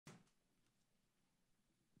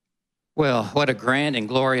Well, what a grand and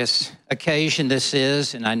glorious occasion this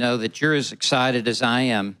is, and I know that you're as excited as I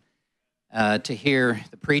am to hear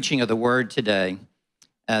the preaching of the Word today.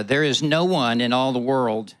 There is no one in all the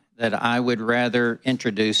world that I would rather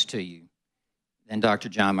introduce to you than Dr.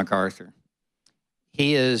 John MacArthur.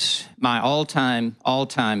 He is my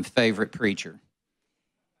all-time favorite preacher,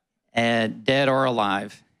 dead or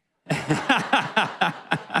alive.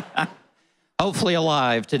 Hopefully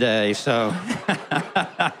alive today, so.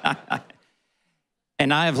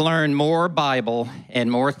 And I have learned more Bible and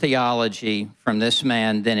more theology from this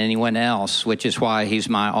man than anyone else, which is why he's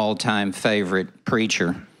my all-time favorite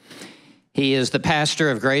preacher. He is the pastor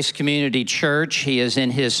of Grace Community Church. He is in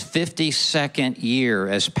his 52nd year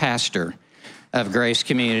as pastor of Grace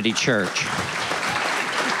Community Church.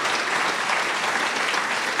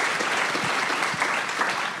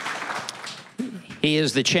 He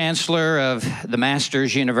is the chancellor of the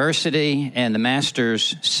Master's University and the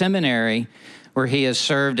Master's Seminary, where he has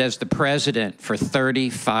served as the president for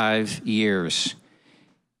 35 years.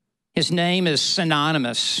 His name is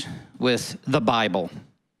synonymous with the Bible,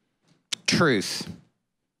 truth,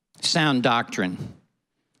 sound doctrine,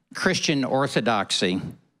 Christian orthodoxy,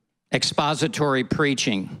 expository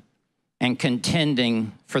preaching, and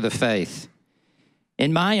contending for the faith.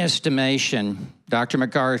 In my estimation, Dr.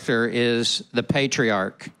 MacArthur is the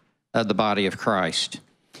patriarch of the body of Christ.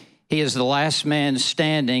 He is the last man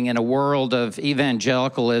standing in a world of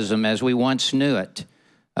evangelicalism as we once knew it,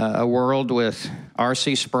 a world with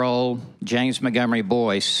R.C. Sproul, James Montgomery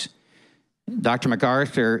Boyce. Dr.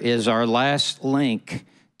 MacArthur is our last link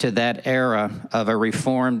to that era of a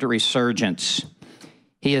Reformed resurgence.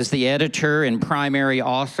 He is the editor and primary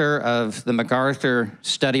author of the MacArthur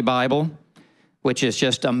Study Bible, which is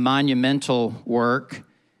just a monumental work.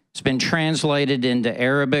 It's been translated into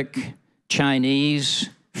Arabic, Chinese,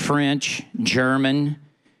 French, German,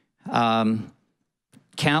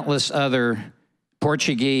 countless other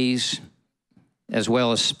Portuguese, as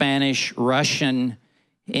well as Spanish, Russian,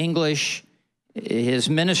 English. His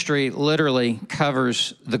ministry literally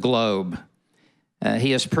covers the globe.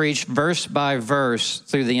 He has preached verse by verse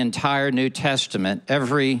through the entire New Testament,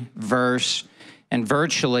 every verse and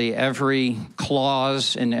virtually every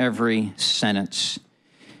clause in every sentence.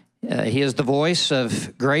 He is the voice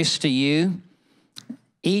of grace to you.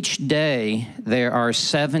 Each day, there are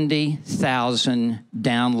 70,000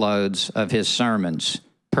 downloads of his sermons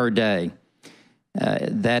per day.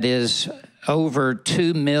 That is over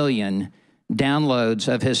 2 million downloads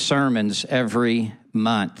of his sermons every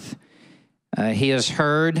month. He is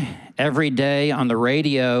heard every day on the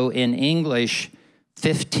radio in English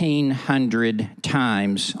 1,500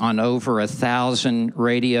 times on over 1,000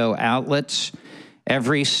 radio outlets,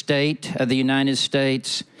 every state of the United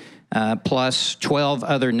States, plus 12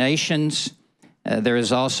 other nations. There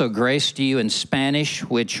is also Grace to You in Spanish,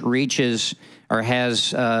 which reaches or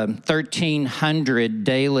has 1,300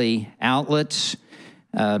 daily outlets,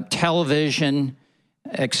 television,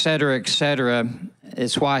 et cetera, et cetera.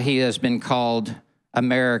 It's why he has been called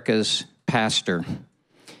America's pastor.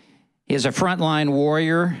 He is a frontline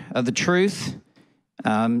warrior of the truth.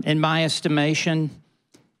 In my estimation,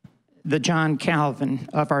 the John Calvin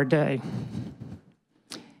of our day.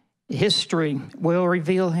 History will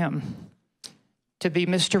reveal him to be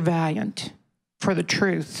Mr. Valiant for the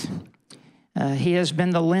truth. He has been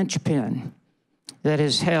the linchpin that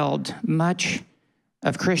has held much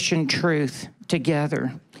of Christian truth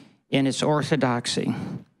together in its orthodoxy.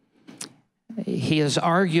 He is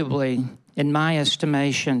arguably, in my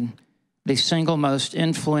estimation, the single most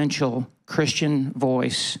influential Christian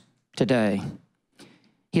voice today.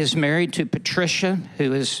 He is married to Patricia,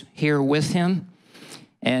 who is here with him,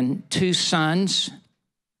 and 2 sons,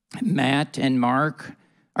 Matt and Mark,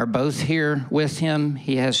 are both here with him.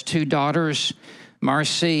 He has 2 daughters,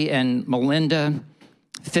 Marcy and Melinda,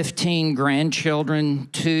 15 grandchildren,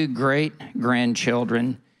 2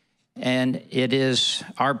 great-grandchildren, and it is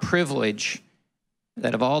our privilege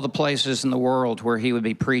that of all the places in the world where he would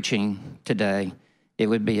be preaching today, it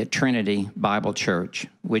would be at Trinity Bible Church.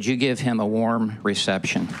 Would you give him a warm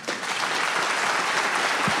reception?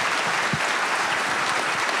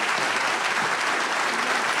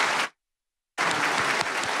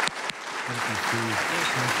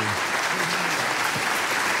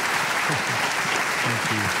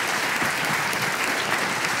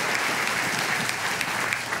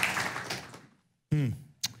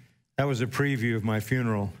 That was a preview of my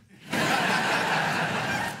funeral.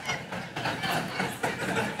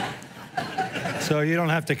 So you don't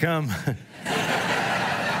have to come.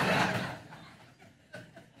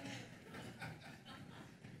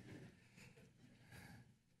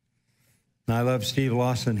 And I love Steve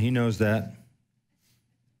Lawson. He knows that.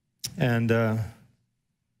 And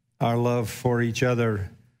our love for each other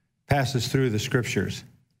passes through the Scriptures.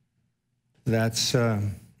 That's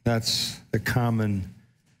the common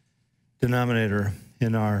denominator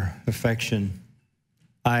in our affection.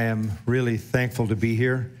 I am really thankful to be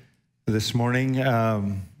here this morning.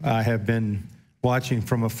 I have been watching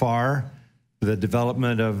from afar the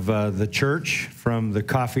development of the church from the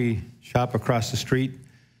coffee shop across the street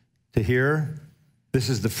to here. This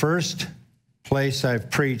is the first place I've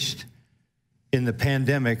preached in the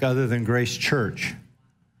pandemic other than Grace Church.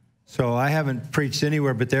 So I haven't preached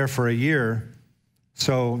anywhere but there for a year.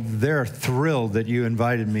 So they're thrilled that you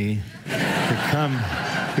invited me to come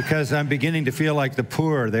because I'm beginning to feel like the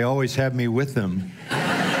poor. They always have me with them.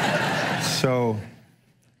 So,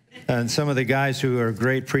 and some of the guys who are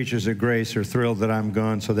great preachers at Grace are thrilled that I'm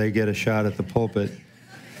gone so they get a shot at the pulpit.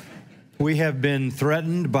 We have been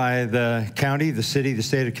threatened by the county, the city, the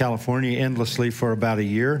state of California endlessly for about a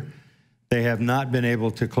year. They have not been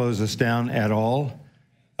able to close us down at all.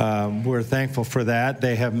 We're thankful for that.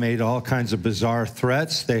 They have made all kinds of bizarre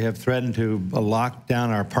threats. They have threatened to lock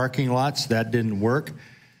down our parking lots. That didn't work.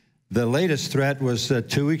 The latest threat was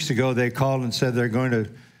 2 weeks ago. They called and said they're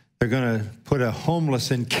going to put a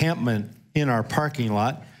homeless encampment in our parking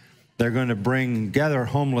lot. They're going to gather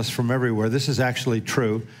homeless from everywhere. This is actually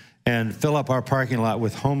true, and fill up our parking lot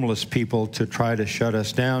with homeless people to try to shut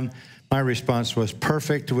us down. My response was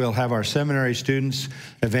perfect. We'll have our seminary students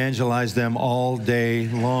evangelize them all day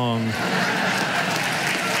long.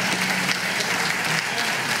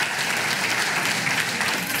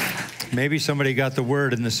 Maybe somebody got the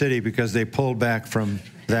word in the city because they pulled back from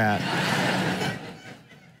that.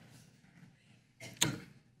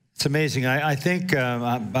 It's amazing. I think,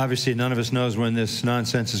 obviously, none of us knows when this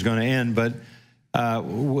nonsense is going to end, but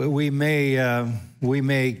we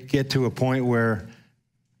may get to a point where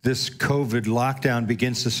this COVID lockdown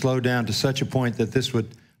begins to slow down to such a point that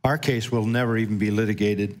our case will never even be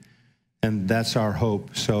litigated, and that's our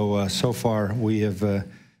hope. So far we have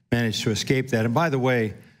managed to escape that. And by the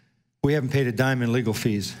way, we haven't paid a dime in legal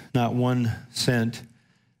fees, not 1 cent,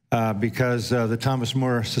 because the Thomas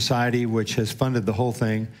More Society, which has funded the whole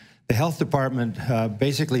thing, the health department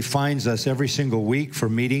basically fines us every single week for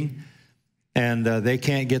meeting. And they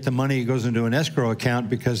can't get the money. It goes into an escrow account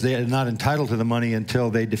because they are not entitled to the money until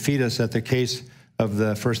they defeat us at the case of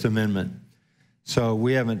the First Amendment. So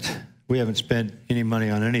we haven't spent any money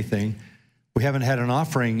on anything. We haven't had an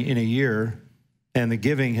offering in a year, and the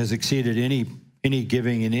giving has exceeded any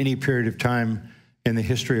giving in any period of time in the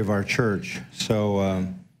history of our church. So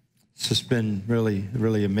it's just been really,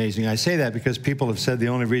 really amazing. I say that because people have said the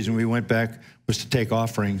only reason we went back was to take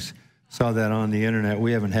offerings. Saw that on the internet.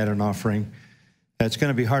 We haven't had an offering. It's going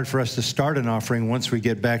to be hard for us to start an offering once we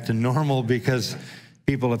get back to normal because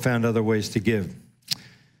people have found other ways to give.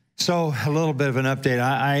 So a little bit of an update.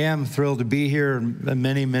 I am thrilled to be here.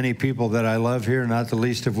 Many, many people that I love here, not the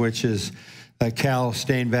least of which is Cal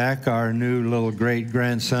Stainback, our new little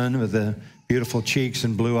great-grandson with the beautiful cheeks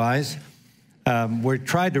and blue eyes. We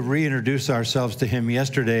tried to reintroduce ourselves to him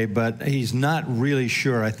yesterday, but he's not really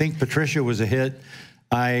sure. I think Patricia was a hit.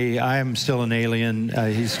 I am still an alien.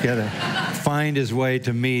 He's got to find his way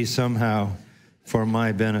to me somehow for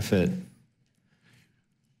my benefit.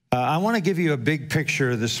 I want to give you a big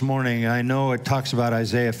picture this morning. I know it talks about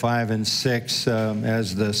Isaiah 5 and 6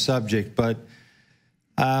 as the subject, but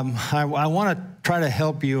I want to try to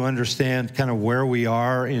help you understand kind of where we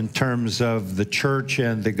are in terms of the church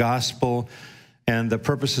and the gospel and the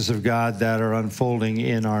purposes of God that are unfolding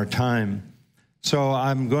in our time. So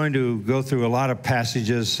I'm going to go through a lot of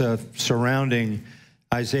passages surrounding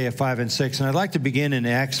Isaiah 5 and 6, and I'd like to begin in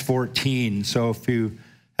Acts 14. So if you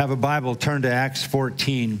have a Bible, turn to Acts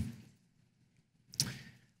 14.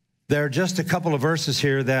 There are just a couple of verses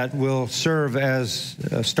here that will serve as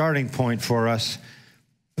a starting point for us.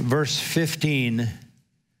 Verse 15,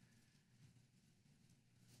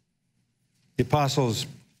 the apostles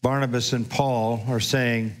Barnabas and Paul are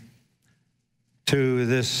saying to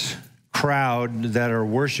this crowd that are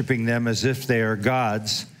worshiping them as if they are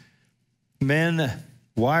gods, "Men,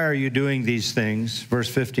 why are you doing these things?" Verse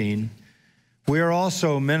 15, "We are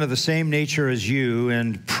also men of the same nature as you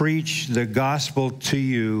and preach the gospel to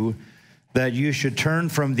you, that you should turn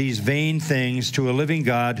from these vain things to a living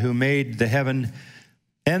God who made the heaven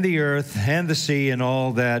and the earth and the sea and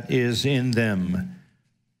all that is in them."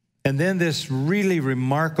 And then this really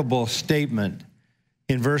remarkable statement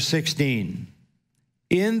in verse 16,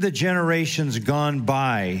 "In the generations gone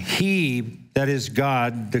by, he," that is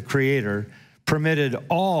God, the Creator, "permitted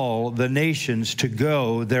all the nations to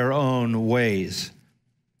go their own ways."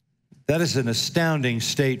 That is an astounding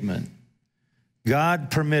statement.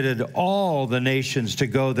 God permitted all the nations to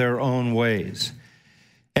go their own ways.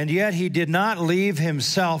 And yet he did not leave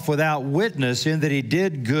himself without witness, in that he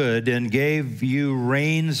did good and gave you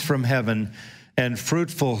rains from heaven and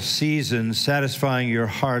fruitful seasons, satisfying your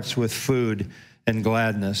hearts with food and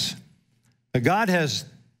gladness. God has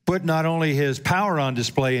put not only his power on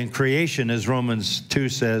display in creation, as Romans 2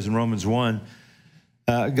 says in Romans 1,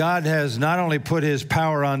 God has not only put his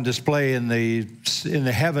power on display in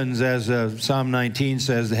the heavens, as Psalm 19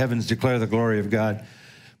 says, the heavens declare the glory of God,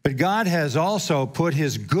 but God has also put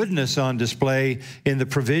his goodness on display in the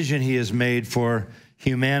provision he has made for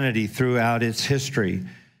humanity throughout its history.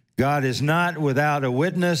 God is not without a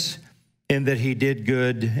witness in that he did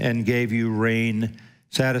good and gave you rain,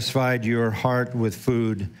 satisfied your heart with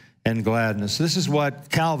food and gladness. This is what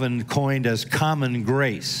Calvin coined as common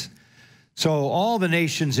grace. So all the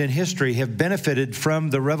nations in history have benefited from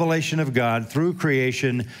the revelation of God through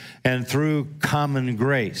creation and through common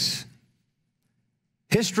grace.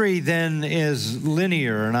 History then is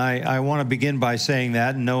linear, and I want to begin by saying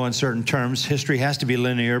that in no uncertain terms. History has to be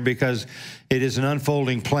linear because it is an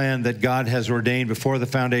unfolding plan that God has ordained before the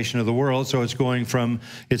foundation of the world, so it's going from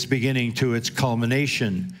its beginning to its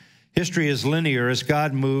culmination. History is linear as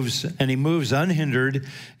God moves, and he moves unhindered,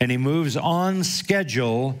 and he moves on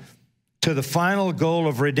schedule to the final goal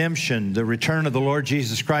of redemption, the return of the Lord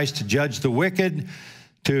Jesus Christ to judge the wicked,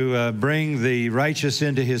 to bring the righteous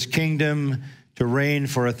into his kingdom, to reign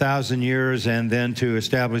for 1,000 years, and then to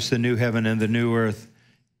establish the new heaven and the new earth,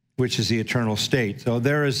 which is the eternal state. So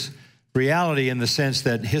there is reality in the sense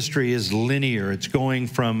that history is linear. It's going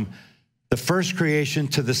from the first creation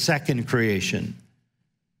to the second creation.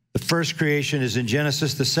 The first creation is in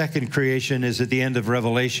Genesis. The second creation is at the end of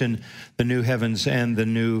Revelation, the new heavens and the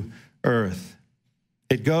new earth.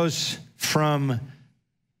 It goes from an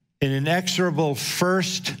inexorable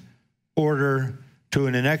first order to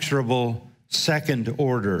an inexorable second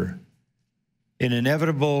order, an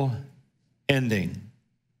inevitable ending.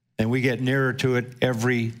 And we get nearer to it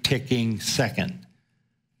every ticking second.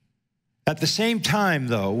 At the same time,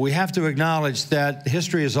 though, we have to acknowledge that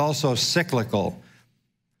history is also cyclical.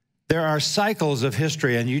 There are cycles of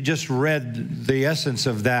history, and you just read the essence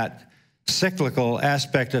of that cyclical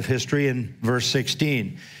aspect of history in verse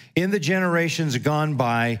 16. In the generations gone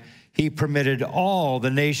by, he permitted all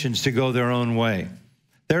the nations to go their own way.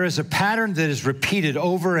 There is a pattern that is repeated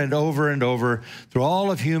over and over and over through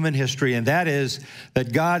all of human history, and that is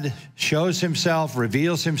that God shows himself,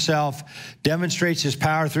 reveals himself, demonstrates his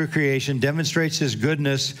power through creation, demonstrates his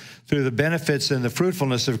goodness through the benefits and the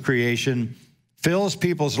fruitfulness of creation, fills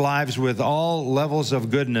people's lives with all levels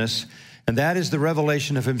of goodness, and that is the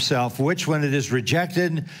revelation of himself, which when it is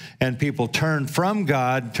rejected and people turn from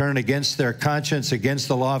God, turn against their conscience, against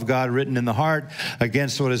the law of God written in the heart,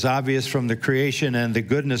 against what is obvious from the creation and the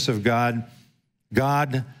goodness of God,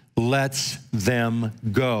 God lets them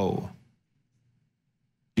go.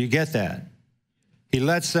 Do you get that? He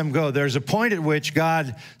lets them go. There's a point at which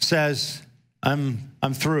God says, I'm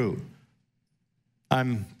through.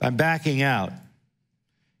 I'm backing out.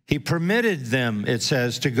 He permitted them, it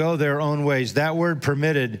says, to go their own ways. That word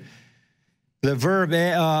permitted, the verb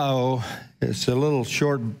eao, it's a little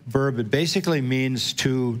short verb. It basically means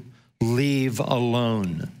to leave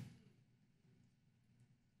alone.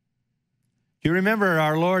 You remember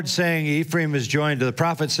our Lord saying, Ephraim is joined to the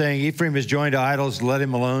prophet saying, Ephraim is joined to idols, let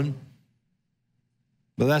him alone.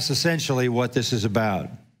 Well, that's essentially what this is about.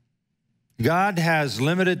 God has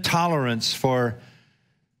limited tolerance for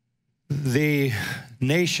the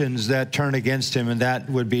nations that turn against him, and that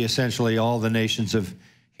would be essentially all the nations of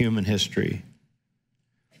human history.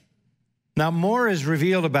 Now, more is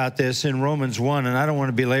revealed about this in Romans 1, and I don't want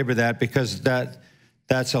to belabor that because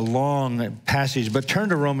that's a long passage, but turn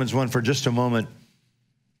to Romans 1 for just a moment,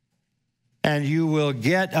 and you will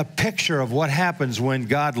get a picture of what happens when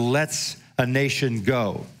God lets a nation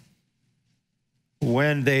go.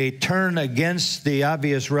 When they turn against the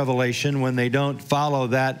obvious revelation, when they don't follow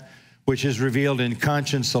that which is revealed in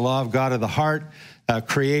conscience, the law of God of the heart,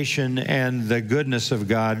 creation, and the goodness of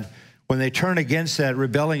God. When they turn against that,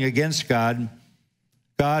 rebelling against God,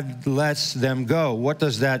 God lets them go. What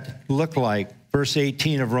does that look like? Verse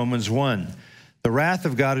 18 of Romans 1. The wrath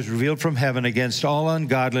of God is revealed from heaven against all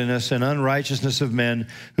ungodliness and unrighteousness of men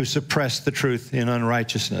who suppress the truth in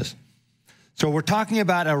unrighteousness. So we're talking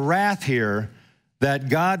about a wrath here that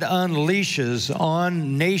God unleashes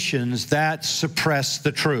on nations that suppress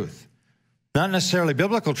the truth. Not necessarily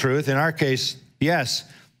biblical truth. In our case, yes,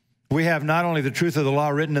 we have not only the truth of the law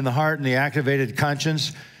written in the heart and the activated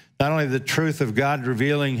conscience, Not only the truth of God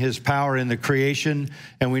revealing his power in the creation,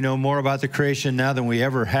 and we know more about the creation now than we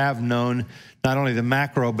ever have known, not only the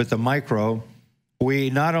macro, but the micro.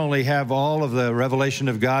 We not only have all of the revelation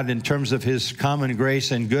of God in terms of his common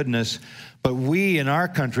grace and goodness, but we in our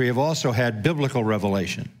country have also had biblical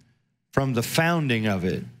revelation from the founding of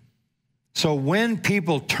it. So when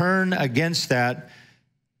people turn against that,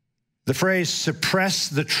 the phrase suppress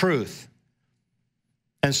the truth.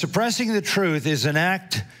 And suppressing the truth is an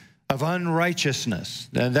act of unrighteousness,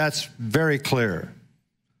 and that's very clear.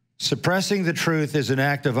 Suppressing the truth is an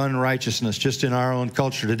act of unrighteousness. Just in our own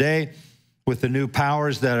culture today, with the new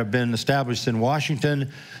powers that have been established in Washington,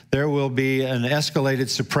 there will be an escalated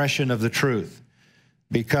suppression of the truth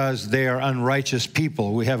because they are unrighteous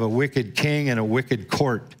people. We have a wicked king and a wicked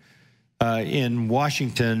court in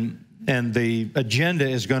Washington, and the agenda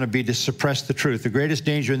is going to be to suppress the truth. The greatest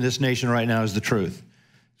danger in this nation right now is the truth.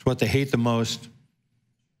 It's what they hate the most.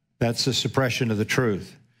 That's the suppression of the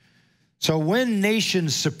truth. So when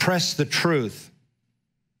nations suppress the truth,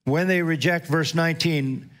 when they reject, verse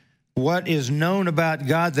 19, what is known about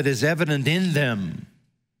God that is evident in them,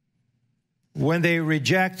 when they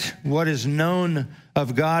reject what is known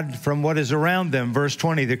of God from what is around them, verse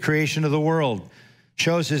 20, the creation of the world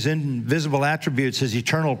shows his invisible attributes, his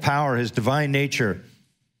eternal power, his divine nature,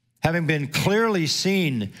 having been clearly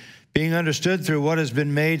seen, being understood through what has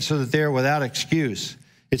been made so that they are without excuse.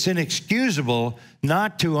 It's inexcusable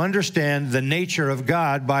not to understand the nature of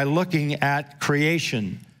God by looking at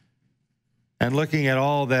creation and looking at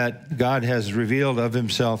all that God has revealed of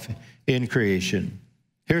himself in creation.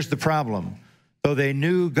 Here's the problem. Though they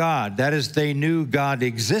knew God, that is, they knew God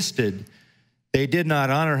existed, they did not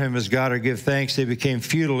honor him as God or give thanks. They became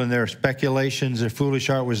futile in their speculations. Their foolish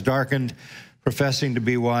heart was darkened. Professing to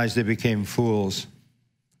be wise, they became fools.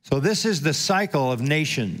 So this is the cycle of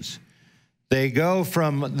nations. They go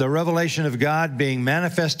from the revelation of God being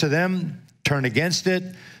manifest to them, turn against it,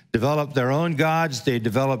 develop their own gods. They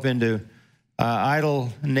develop into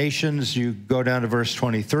idol nations. You go down to verse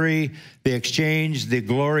 23. They exchange the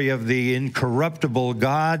glory of the incorruptible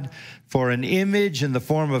God for an image in the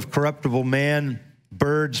form of corruptible man,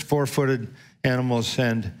 birds, four-footed animals,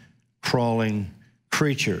 and crawling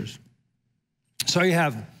creatures. So you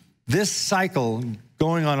have this cycle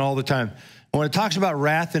going on all the time. When it talks about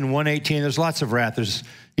wrath in 1:18, there's lots of wrath. There's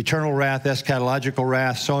eternal wrath, eschatological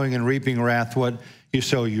wrath, sowing and reaping wrath. What you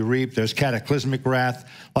sow, you reap. There's cataclysmic wrath,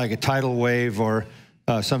 like a tidal wave or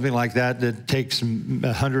something like that that takes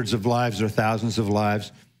hundreds of lives or thousands of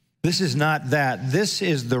lives. This is not that. This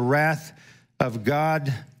is the wrath of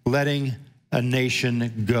God letting a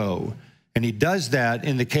nation go. And he does that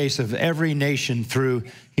in the case of every nation through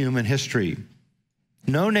human history.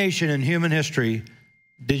 No nation in human history,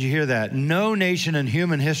 did you hear that? No nation in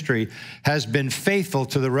human history has been faithful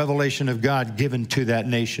to the revelation of God given to that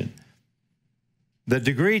nation. The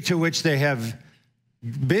degree to which they have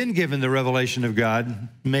been given the revelation of God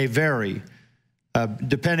may vary,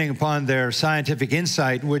 depending upon their scientific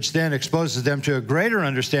insight, which then exposes them to a greater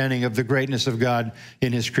understanding of the greatness of God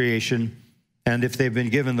in his creation. And if they've been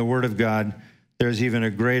given the word of God, there's even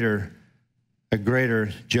a greater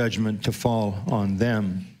judgment to fall on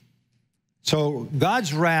them. So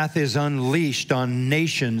God's wrath is unleashed on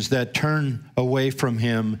nations that turn away from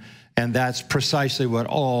him, and that's precisely what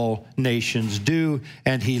all nations do,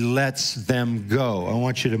 and he lets them go. I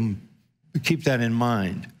want you to keep that in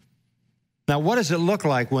mind. Now, what does it look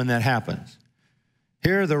like when that happens?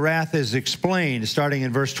 Here, the wrath is explained, starting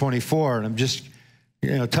in verse 24, and I'm just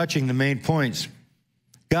touching the main points.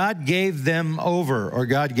 God gave them over, or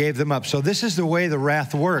God gave them up. So this is the way the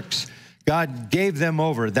wrath works. God gave them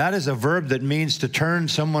over. That is a verb that means to turn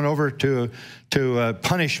someone over to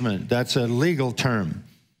punishment. That's a legal term.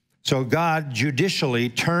 So God judicially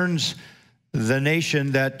turns the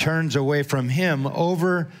nation that turns away from him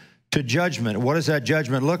over to judgment. What does that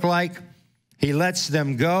judgment look like? He lets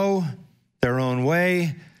them go their own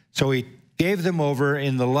way. So he gave them over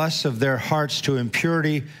in the lusts of their hearts to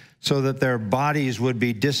impurity, so that their bodies would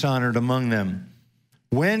be dishonored among them.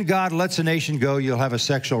 When God lets a nation go, you'll have a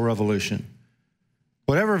sexual revolution.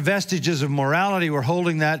 Whatever vestiges of morality were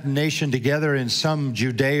holding that nation together in some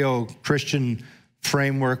Judeo-Christian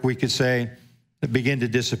framework, we could say, begin to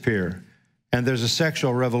disappear. And there's a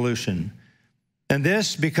sexual revolution. And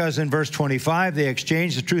this because in verse 25, they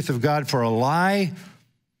exchanged the truth of God for a lie,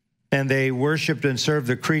 and they worshiped and served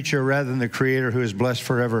the creature rather than the Creator, who is blessed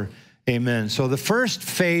forever. Amen. So the first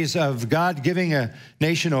phase of God giving a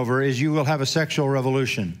nation over is you will have a sexual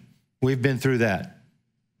revolution. We've been through that.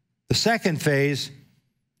 The second phase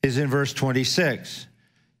is in verse 26.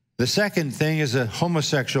 The second thing is a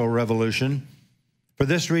homosexual revolution. For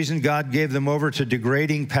this reason, God gave them over to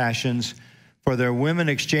degrading passions, for their women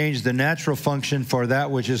exchanged the natural function for that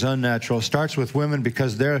which is unnatural. It starts with women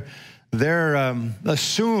because they're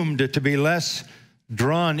assumed to be less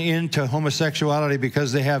drawn into homosexuality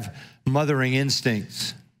because they have mothering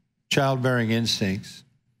instincts, childbearing instincts.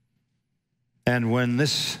 And when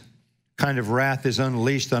this kind of wrath is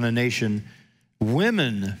unleashed on a nation,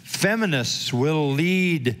 women, feminists, will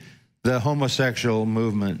lead the homosexual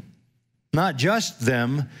movement. Not just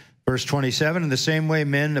them. Verse 27, in the same way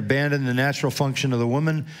men abandon the natural function of the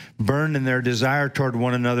woman, burned in their desire toward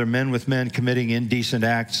one another, men with men committing indecent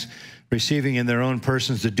acts, receiving in their own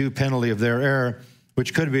persons the due penalty of their error,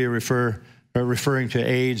 which could be referring to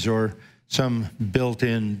AIDS or some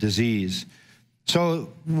built-in disease.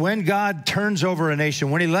 So when God turns over a nation,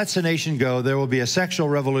 when he lets a nation go, there will be a sexual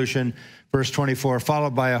revolution, verse 24,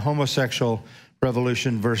 followed by a homosexual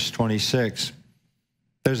revolution, verse 26.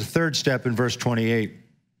 There's a third step in verse 28.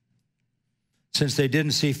 Since they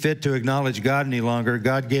didn't see fit to acknowledge God any longer,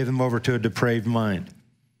 God gave them over to a depraved mind.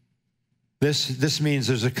 This means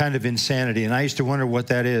there's a kind of insanity, and I used to wonder what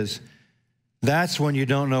that is. That's when you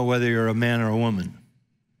don't know whether you're a man or a woman.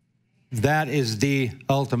 That is the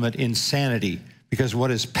ultimate insanity, because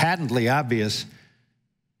what is patently obvious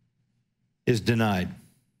is denied.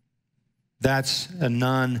 That's a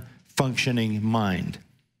non-functioning mind.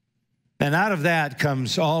 And out of that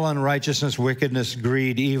comes all unrighteousness, wickedness,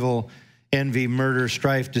 greed, evil, envy, murder,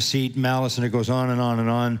 strife, deceit, malice, and it goes on and on and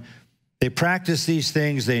on. They practice these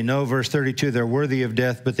things. They know, verse 32, they're worthy of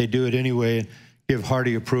death, but they do it anyway and give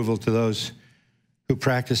hearty approval to those who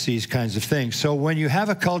practice these kinds of things. So when you have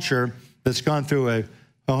a culture that's gone through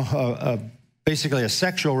basically a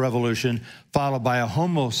sexual revolution, followed by a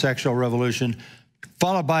homosexual revolution,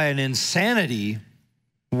 followed by an insanity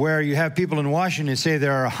where you have people in Washington say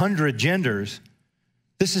there are 100 genders,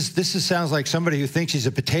 this sounds like somebody who thinks he's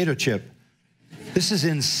a potato chip. This is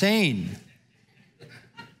insane.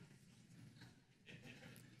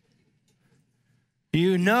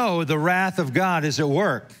 You know the wrath of God is at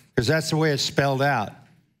work, because that's the way it's spelled out.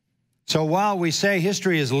 So while we say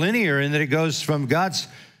history is linear in that it goes from God's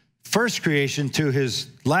first creation to his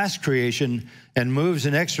last creation and moves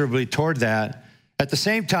inexorably toward that, at the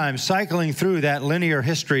same time, cycling through that linear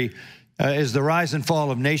history is the rise and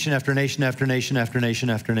fall of nation after nation after nation after nation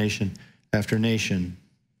after nation after nation.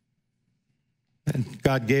 And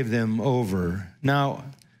God gave them over. Now,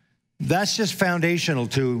 that's just foundational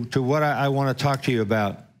to what I want to talk to you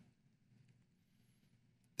about.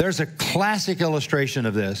 There's a classic illustration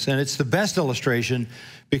of this, and it's the best illustration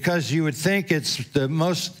because you would think it's the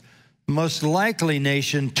most likely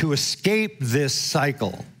nation to escape this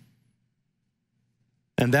cycle,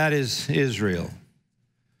 and that is Israel.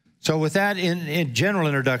 So with that in general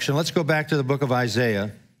introduction, let's go back to the book of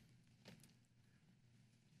Isaiah.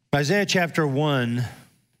 Isaiah chapter 1.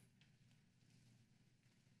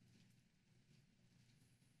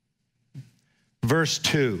 Verse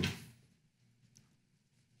 2.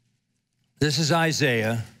 This is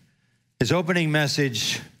Isaiah, his opening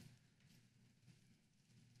message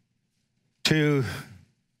to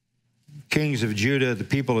kings of Judah, the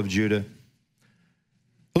people of Judah.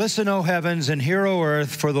 Listen, O heavens, and hear, O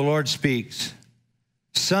earth, for the Lord speaks.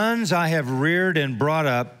 Sons I have reared and brought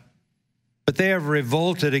up, but they have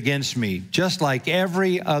revolted against me, just like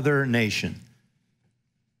every other nation.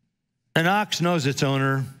 An ox knows its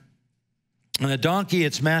owner, and a donkey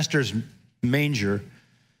its master's manger.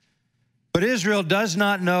 But Israel does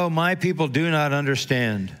not know, my people do not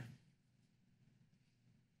understand.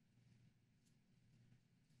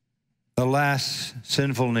 Alas,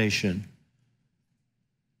 sinful nation.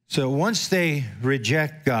 So once they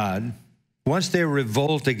reject God, once they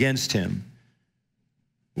revolt against him,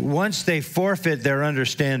 once they forfeit their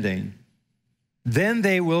understanding, then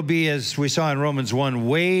they will be, as we saw in Romans 1,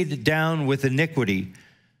 weighed down with iniquity,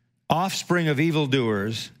 offspring of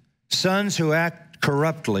evildoers, sons who act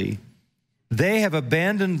corruptly. They have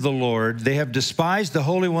abandoned the Lord. They have despised the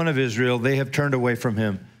Holy One of Israel. They have turned away from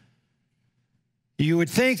him. You would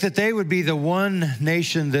think that they would be the one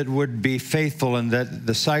nation that would be faithful and that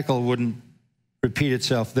the cycle wouldn't repeat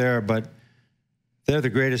itself there, but they're the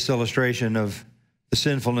greatest illustration of the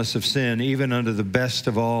sinfulness of sin, even under the best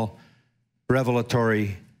of all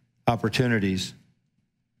revelatory opportunities.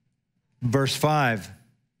 Verse 5,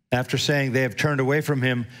 after saying they have turned away from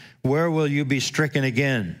him, where will you be stricken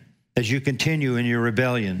again as you continue in your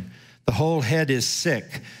rebellion? The whole head is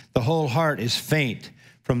sick. The whole heart is faint.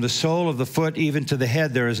 From the sole of the foot even to the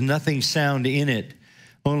head, there is nothing sound in it,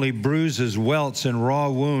 only bruises, welts, and raw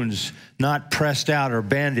wounds, not pressed out or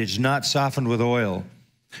bandaged, not softened with oil.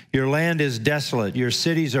 Your land is desolate. Your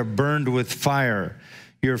cities are burned with fire.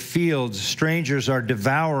 your fields. Strangers are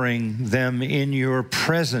devouring them in your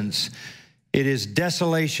presence. It is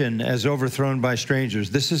desolation as overthrown by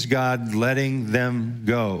strangers. This is God letting them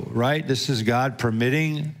go, right? This is God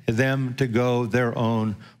permitting them to go their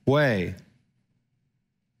own way.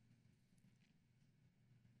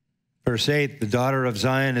 Verse 8, the daughter of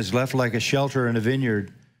Zion is left like a shelter in a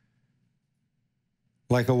vineyard,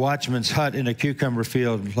 like a watchman's hut in a cucumber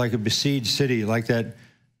field, like a besieged city, like that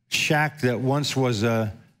shack that once was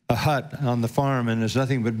a hut on the farm, and there's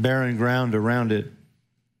nothing but barren ground around it.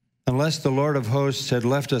 Unless the Lord of hosts had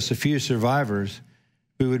left us a few survivors,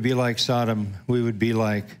 we would be like Sodom, we would be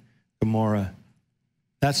like Gomorrah.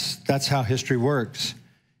 That's how history works.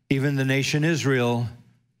 Even the nation Israel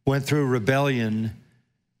went through rebellion,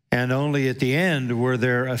 and only at the end were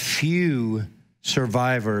there a few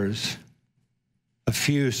survivors. A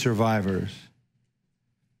few survivors.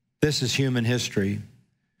 This is human history.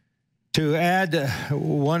 To add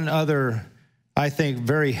one other, I think,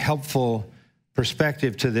 very helpful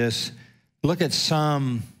perspective to this, look at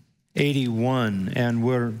Psalm 81, and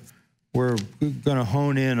we're going to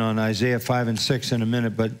hone in on Isaiah 5 and 6 in a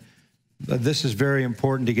minute, but this is very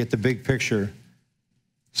important to get the big picture.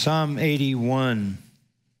 Psalm 81,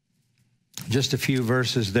 just a few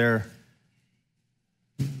verses there.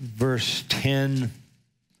 Verse 10,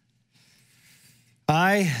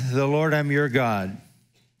 I, the Lord, am your God,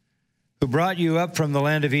 who brought you up from the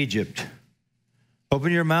land of Egypt.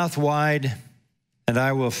 Open your mouth wide, and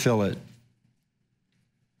I will fill it.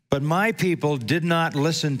 But my people did not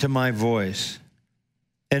listen to my voice,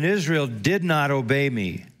 and Israel did not obey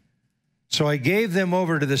me. So I gave them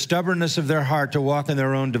over to the stubbornness of their heart to walk in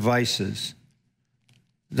their own devices.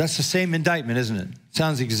 That's the same indictment, isn't it?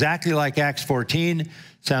 Sounds exactly like Acts 14.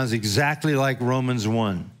 Sounds exactly like Romans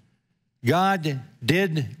 1. God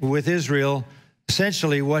did with Israel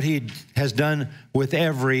essentially what he has done with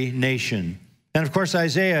every nation. And of course,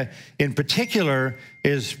 Isaiah in particular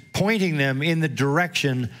is pointing them in the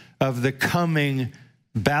direction of the coming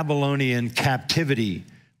Babylonian captivity,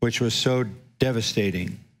 which was so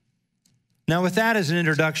devastating. Now, with that as an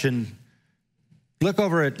introduction, look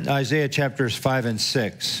over at Isaiah chapters 5 and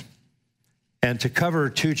 6. And to cover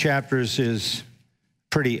 2 chapters is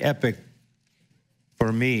pretty epic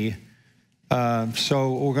for me.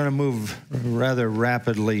 So we're going to move rather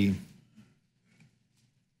rapidly.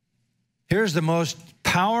 Here's the most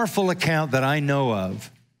powerful account that I know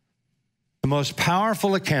of. The most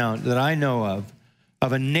powerful account that I know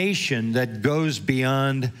of a nation that goes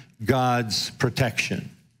beyond God's protection.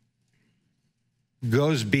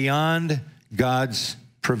 Goes beyond God's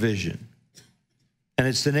provision. And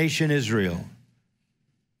it's the nation Israel.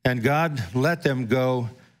 And God let them go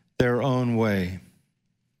their own way.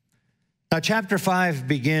 Now, chapter 5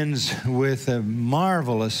 begins with a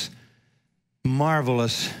marvelous,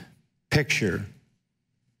 marvelous picture.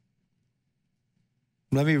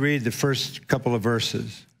 Let me read the first couple of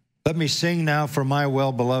verses. Let me sing now for my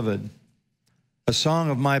well-beloved, a song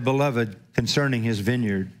of my beloved concerning his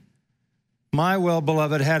vineyard. My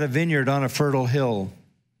well-beloved had a vineyard on a fertile hill.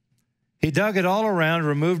 He dug it all around,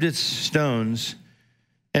 removed its stones,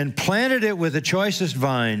 and planted it with the choicest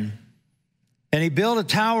vine. And he built a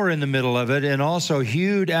tower in the middle of it and also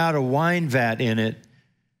hewed out a wine vat in it.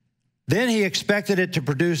 Then he expected it to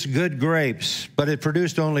produce good grapes, but it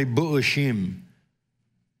produced only bu'ushim,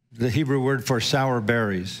 the Hebrew word for sour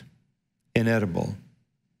berries, inedible.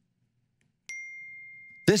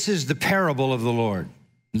 This is the parable of the Lord.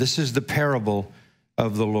 This is the parable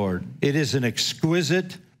of the Lord. It is an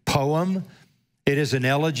exquisite poem. It is an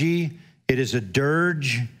elegy. It is a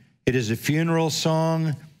dirge. It is a funeral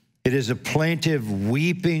song. It is a plaintive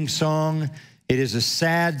weeping song. It is a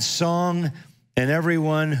sad song, and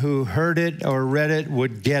everyone who heard it or read it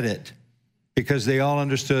would get it because they all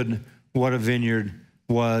understood what a vineyard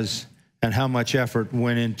was and how much effort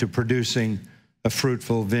went into producing a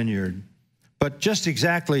fruitful vineyard. But just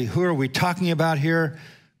exactly who are we talking about here?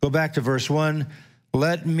 Go back to verse 1.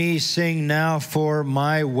 Let me sing now for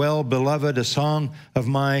my well-beloved, a song of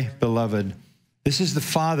my beloved. This is the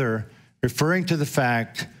Father referring to the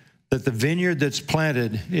fact that the vineyard that's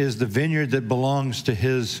planted is the vineyard that belongs to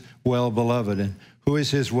his well-beloved. And who is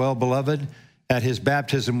his well-beloved? At his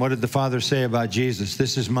baptism, what did the Father say about Jesus?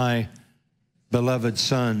 This is my beloved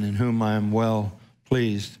Son in whom I am well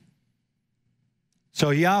pleased.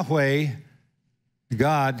 So Yahweh,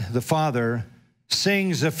 God, the Father,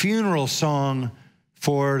 sings a funeral song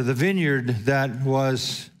for the vineyard that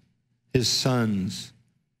was his Son's.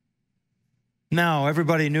 Now,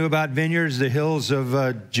 everybody knew about vineyards. The hills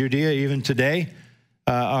of Judea, even today,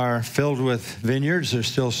 are filled with vineyards. There's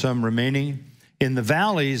still some remaining. In the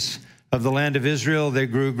valleys of the land of Israel, they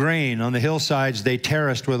grew grain. On the hillsides, they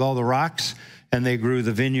terraced with all the rocks, and they grew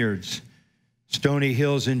the vineyards. Stony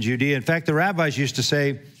hills in Judea. In fact, the rabbis used to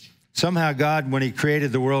say, somehow God, when he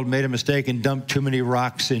created the world, made a mistake and dumped too many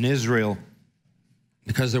rocks in Israel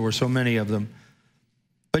because there were so many of them.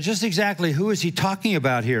 But just exactly who is he talking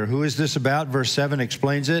about here? Who is this about? Verse 7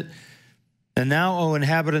 explains it. And now, O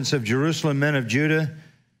inhabitants of Jerusalem, men of Judah,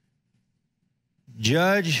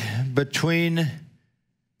 judge between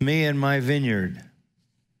me and my vineyard.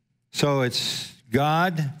 So it's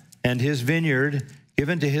God and his vineyard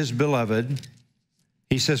given to his beloved.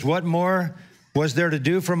 He says, what more was there to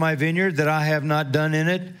do for my vineyard that I have not done in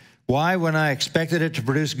it? Why, when I expected it to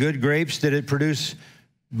produce good grapes, did it produce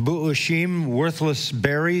bu'ushim, worthless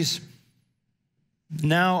berries?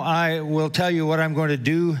 Now I will tell you what I'm going to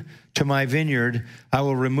do to my vineyard. I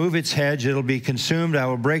will remove its hedge. It'll be consumed. I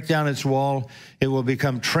will break down its wall. It will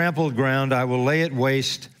become trampled ground. I will lay it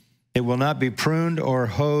waste. It will not be pruned or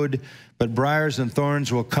hoed, but briars and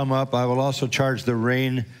thorns will come up. I will also charge the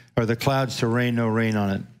rain or the clouds to rain no rain on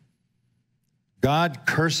it. God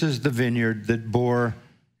curses the vineyard that bore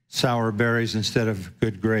sour berries instead of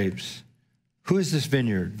good grapes. Who is this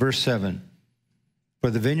vineyard? Verse 7. For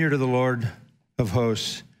the vineyard of the Lord of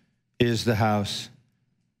hosts is the house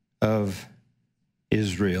of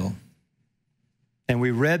Israel. And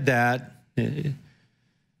we read that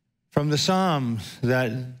from the Psalms,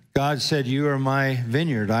 that God said, you are my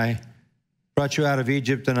vineyard. I brought you out of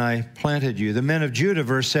Egypt and I planted you. The men of Judah,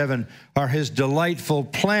 verse 7, are his delightful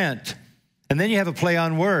plant. And then you have a play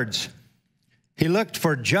on words. He looked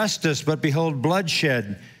for justice, but behold,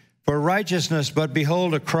 bloodshed. For righteousness, but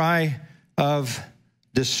behold, a cry of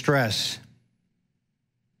distress.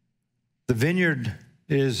 The vineyard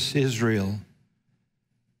is Israel.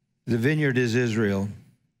 The vineyard is Israel.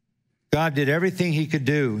 God did everything he could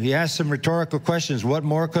do. He asked some rhetorical questions. What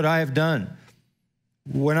more could I have done?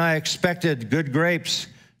 When I expected good grapes,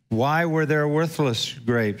 why were there worthless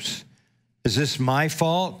grapes? Is this my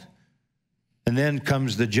fault? And then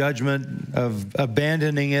comes the judgment of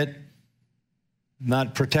abandoning it,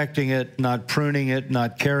 not protecting it, not pruning it,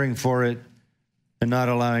 not caring for it, and not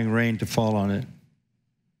allowing rain to fall on it.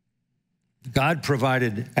 God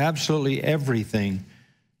provided absolutely everything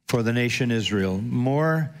for the nation Israel,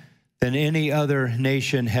 more than any other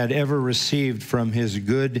nation had ever received from his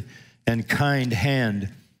good and kind hand.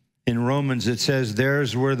 In Romans, it says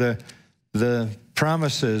theirs were the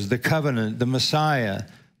promises, the covenant, the Messiah,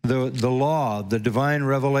 the law, the divine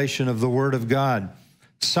revelation of the Word of God.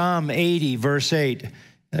 Psalm 80, verse 8,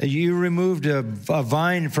 you removed a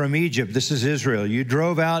vine from Egypt. This is Israel. You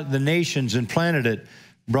drove out the nations and planted it,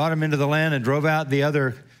 brought them into the land and drove out the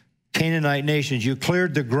other Canaanite nations. You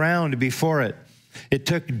cleared the ground before it. It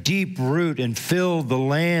took deep root and filled the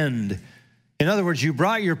land. In other words, you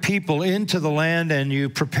brought your people into the land and you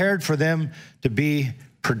prepared for them to be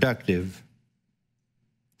productive.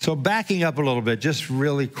 So backing up a little bit, just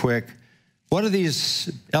really quick, what do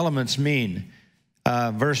these elements mean?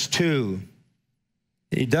 Verse 2,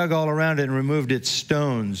 he dug all around it and removed its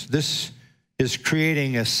stones. This is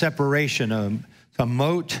creating a separation, a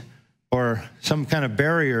moat or some kind of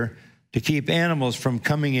barrier to keep animals from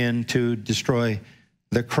coming in to destroy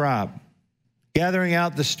the crop. Gathering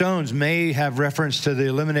out the stones may have reference to the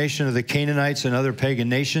elimination of the Canaanites and other pagan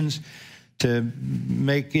nations to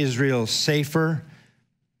make Israel safer.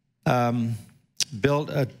 Built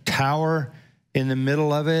a tower in the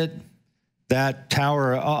middle of it. That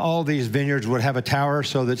tower, all these vineyards would have a tower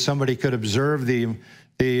so that somebody could observe the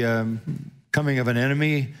coming of an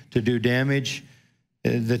enemy to do damage.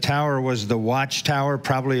 The tower was the watchtower,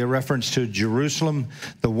 probably a reference to Jerusalem.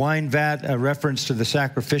 The wine vat, a reference to the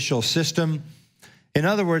sacrificial system. In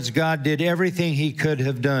other words, God did everything he could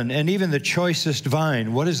have done. And even the choicest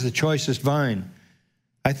vine. What is the choicest vine?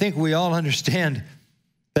 I think we all understand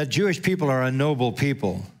that Jewish people are a noble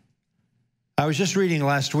people. I was just reading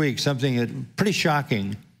last week something pretty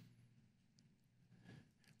shocking.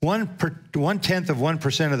 1/10 of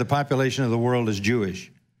 1% of the population of the world is Jewish.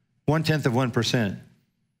 1/10 of 1%.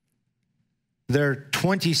 There are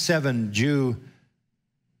 27 Jew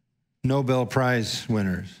Nobel Prize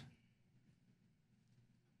winners.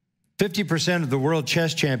 50% of the world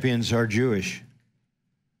chess champions are Jewish.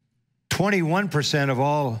 21% of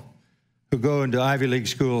all who go into Ivy League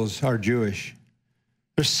schools are Jewish.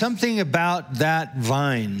 There's something about that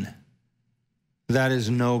vine that is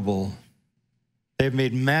noble. They've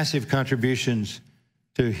made massive contributions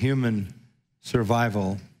to human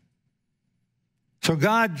survival. So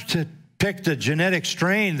God picked a genetic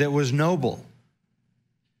strain that was noble,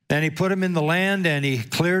 and he put them in the land, and he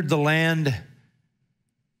cleared the land,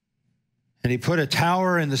 And he put a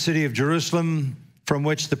tower in the city of Jerusalem from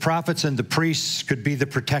which the prophets and the priests could be the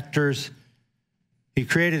protectors. He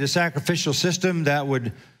created a sacrificial system that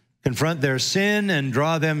would confront their sin and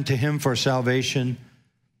draw them to him for salvation.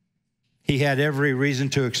 He had every reason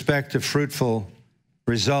to expect a fruitful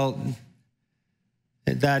result.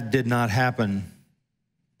 That did not happen.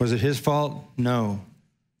 Was it his fault? No.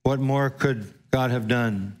 What more could God have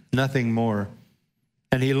done? Nothing more.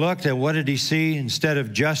 And he looked, and what did he see? Instead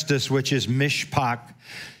of justice, which is mishpach,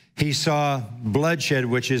 he saw bloodshed,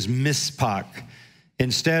 which is mispach.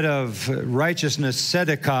 Instead of righteousness,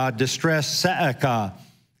 tzedakah, distress, sa'akah.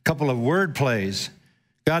 A couple of word plays.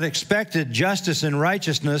 God expected justice and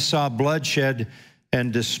righteousness, saw bloodshed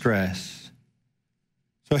and distress.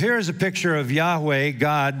 So here is a picture of Yahweh,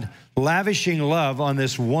 God, lavishing love on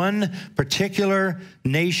this one particular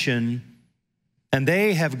nation, and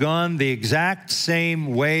they have gone the exact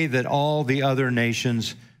same way that all the other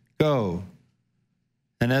nations go.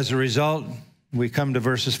 And as a result, we come to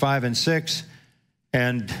verses 5 and 6,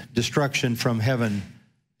 and destruction from heaven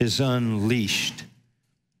is unleashed.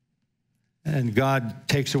 And God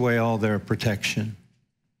takes away all their protection.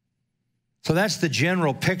 So that's the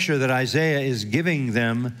general picture that Isaiah is giving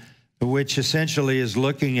them, which essentially is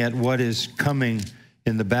looking at what is coming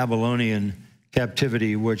in the Babylonian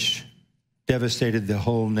captivity, which devastated the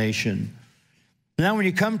whole nation. Now, when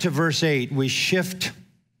you come to verse 8, we shift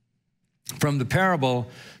from the parable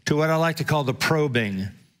to what I like to call the probing.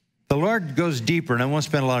 The Lord goes deeper, and I won't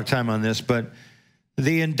spend a lot of time on this, but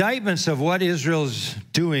the indictments of what Israel's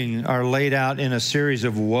doing are laid out in a series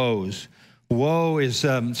of woes. Woe is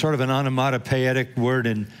sort of an onomatopoeic word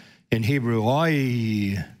in Hebrew.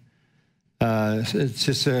 Oy. It's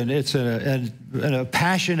just a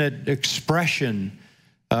passionate expression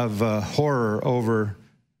of horror over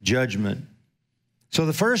judgment. So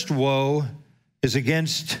the first woe is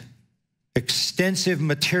against extensive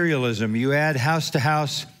materialism. You add house to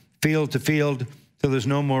house, field to field, till there's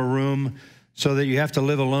no more room, so that you have to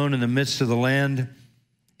live alone in the midst of the land.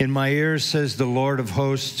 In my ears, says the Lord of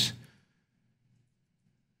hosts,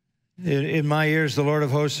 in my ears, the Lord of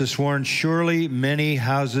hosts has sworn, surely many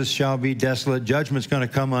houses shall be desolate. Judgment's going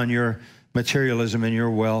to come on your materialism and your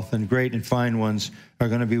wealth, and great and fine ones are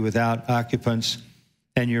going to be without occupants.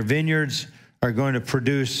 And your vineyards are going to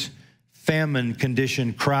produce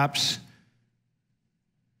famine-conditioned crops.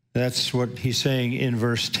 That's what he's saying in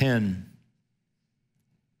verse 10.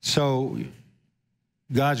 So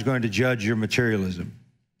God's going to judge your materialism.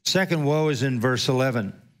 Second woe is in verse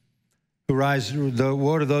 11. The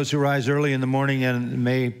woe to those who rise early in the morning and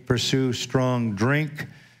may pursue strong drink,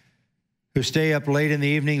 who stay up late in the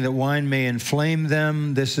evening that wine may inflame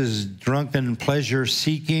them. This is drunken pleasure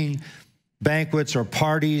seeking, banquets or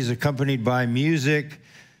parties accompanied by music.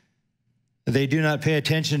 They do not pay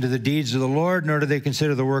attention to the deeds of the Lord, nor do they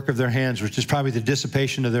consider the work of their hands, which is probably the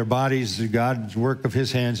dissipation of their bodies. God's work of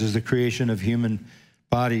his hands is the creation of human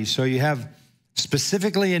bodies. So you have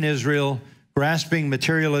specifically in Israel, grasping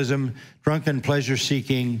materialism, drunken pleasure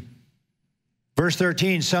seeking. Verse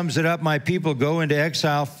 13 sums it up. My people go into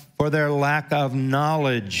exile for their lack of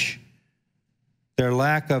knowledge. Their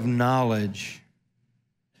lack of knowledge.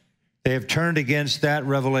 They have turned against that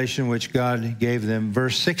revelation which God gave them.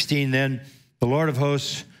 Verse 16 then, the Lord of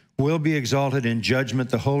hosts will be exalted in judgment.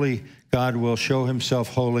 The holy God will show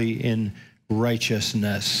himself holy in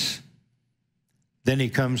righteousness. Then he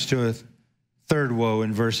comes to a third woe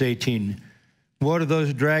in verse 18. Woe to those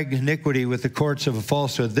who drag iniquity with the courts of a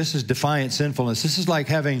falsehood. This is defiant sinfulness. This is like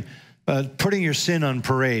having, putting your sin on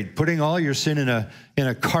parade, putting all your sin in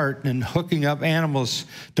a cart and hooking up animals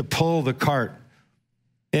to pull the cart.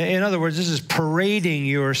 In other words, this is parading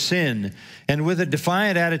your sin. And with a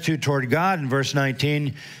defiant attitude toward God in verse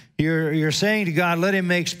 19, you're saying to God, let him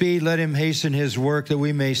make speed, let him hasten his work that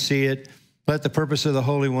we may see it. Let the purpose of the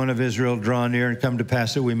Holy One of Israel draw near and come to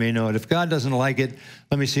pass that we may know it. If God doesn't like it,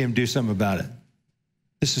 let me see him do something about it.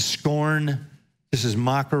 This is scorn. This is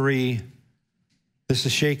mockery. This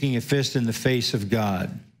is shaking a fist in the face of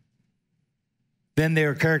God. Then they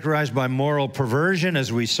are characterized by moral perversion,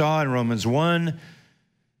 as we saw in Romans 1.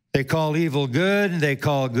 They call evil good. They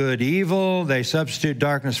call good evil. They substitute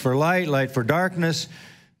darkness for light, light for darkness.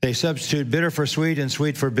 They substitute bitter for sweet and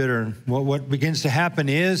sweet for bitter. What begins to happen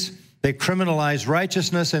is they criminalize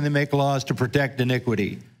righteousness and they make laws to protect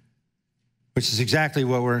iniquity, which is exactly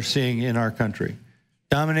what we're seeing in our country.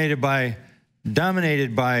 Dominated by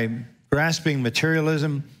grasping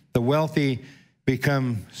materialism, the wealthy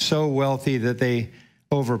become so wealthy that they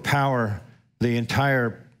overpower the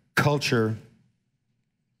entire culture,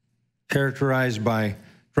 characterized by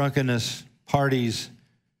drunkenness, parties,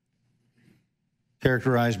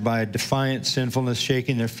 characterized by defiant sinfulness,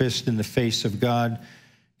 shaking their fist in the face of God,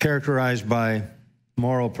 characterized by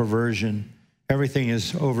moral perversion. Everything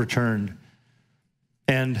is overturned.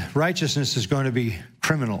 And righteousness is going to be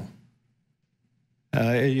criminal.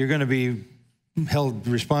 You're going to be held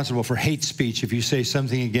responsible for hate speech if you say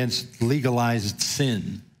something against legalized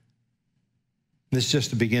sin. This is just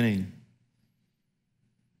the beginning.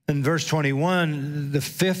 In verse 21, the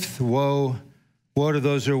fifth woe to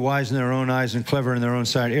those who are wise in their own eyes and clever in their own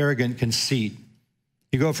sight, arrogant conceit.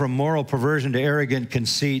 You go from moral perversion to arrogant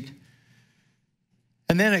conceit.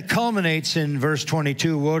 And then it culminates in verse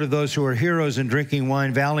 22, woe to those who are heroes in drinking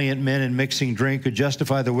wine, valiant men in mixing drink, who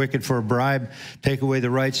justify the wicked for a bribe, take away the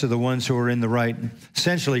rights of the ones who are in the right,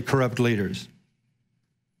 essentially corrupt leaders.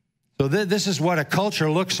 So this is what a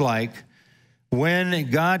culture looks like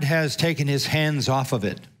when God has taken his hands off of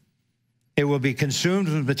it. It will be consumed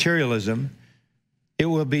with materialism. It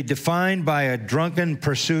will be defined by a drunken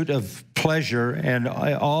pursuit of pleasure and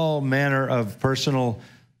all manner of personal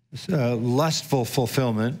lustful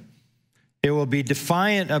fulfillment. It will be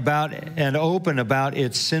defiant about and open about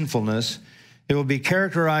its sinfulness. It will be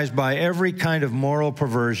characterized by every kind of moral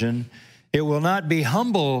perversion. It will not be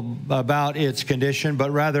humble about its condition,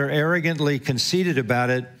 but rather arrogantly conceited about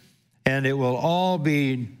it, and it will all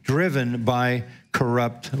be driven by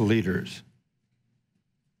corrupt leaders.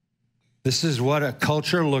 This is what a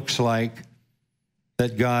culture looks like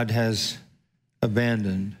that God has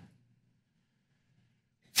abandoned.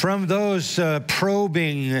 From those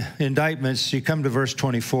probing indictments, you come to verse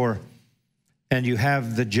 24, and you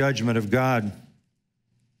have the judgment of God.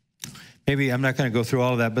 Maybe I'm not going to go through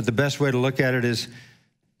all of that, but the best way to look at it is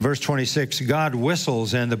verse 26, God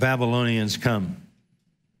whistles and the Babylonians come.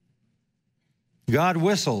 God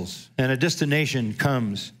whistles and a distant nation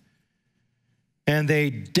comes, and they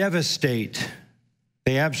devastate,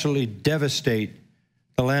 they absolutely devastate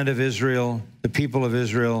the land of Israel, the people of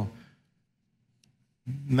Israel,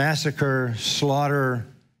 massacre, slaughter,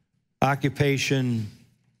 occupation,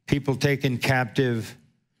 people taken captive.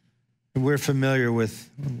 We're familiar with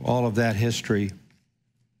all of that history.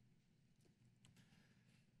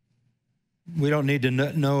 We don't need to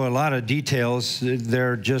know a lot of details.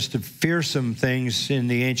 They're just fearsome things in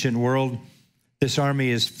the ancient world. This army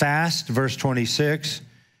is fast, verse 26.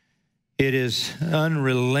 It is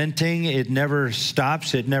unrelenting. It never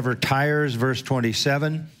stops. It never tires, verse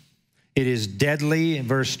 27. It is deadly,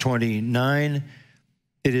 verse 29.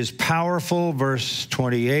 It is powerful, verse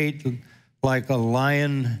 28, like a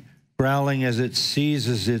lion growling as it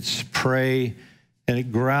seizes its prey, and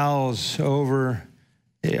it growls over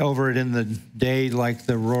it in the day like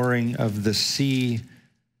the roaring of the sea.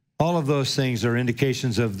 All of those things are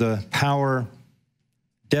indications of the power,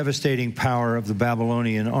 devastating power of the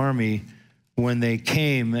Babylonian army. When they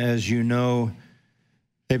came, as you know,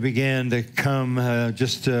 they began to come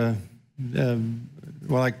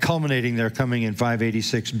culminating their coming in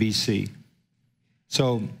 586 BC.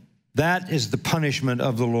 So that is the punishment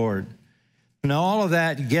of the Lord. Now, all of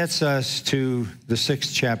that gets us to the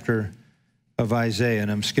 6th chapter of Isaiah,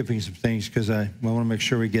 and I'm skipping some things because I want to make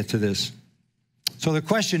sure we get to this. So the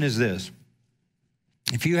question is this: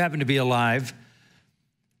 if you happen to be alive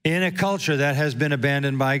in a culture that has been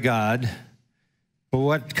abandoned by God, well,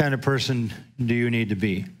 what kind of person do you need to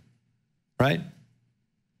be, right?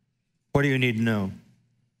 What do you need to know?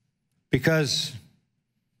 Because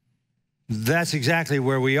that's exactly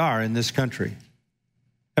where we are in this country.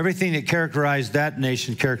 Everything that characterized that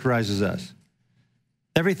nation characterizes us.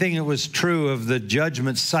 Everything that was true of the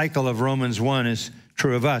judgment cycle of Romans 1 is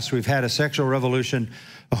true of us. We've had a sexual revolution,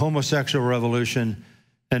 a homosexual revolution,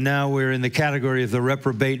 and now we're in the category of the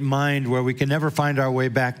reprobate mind, where we can never find our way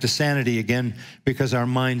back to sanity again because our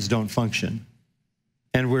minds don't function.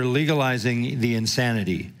 And we're legalizing the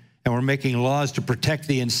insanity, and we're making laws to protect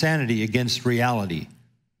the insanity against reality.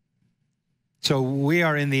 So we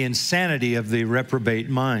are in the insanity of the reprobate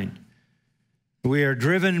mind. We are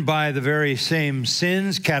driven by the very same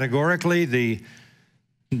sins categorically, the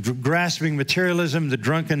grasping materialism, the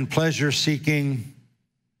drunken pleasure-seeking.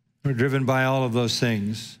 We're driven by all of those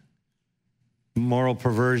things. Moral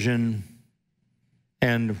perversion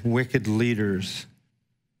and wicked leaders.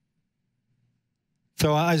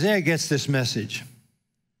 So Isaiah gets this message.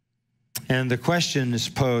 And the question is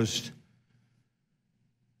posed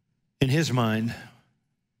in his mind: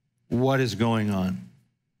 what is going on?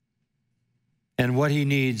 And what he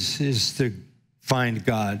needs is to find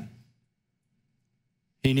God.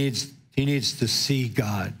 He needs to see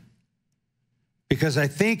God. Because I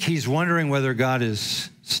think he's wondering whether God is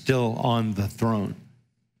still on the throne.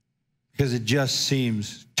 Because it just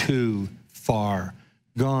seems too far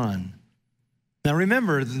gone. Now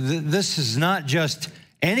remember, this is not just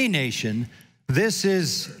any nation. This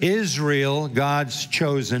is Israel, God's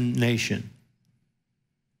chosen nation.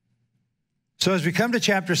 So as we come to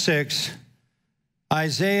chapter 6,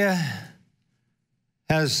 Isaiah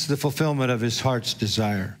has the fulfillment of his heart's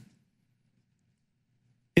desire.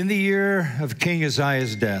 In the year of King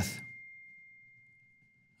Uzziah's death,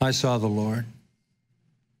 I saw the Lord.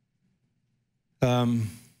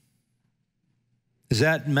 Does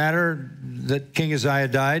that matter that King Uzziah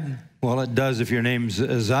died? Well, it does if your name's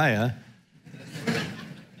Uzziah.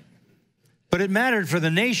 But it mattered for the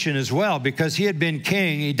nation as well, because he had been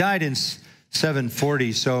king. He died in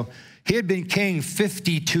 740, so he had been king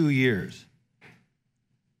 52 years.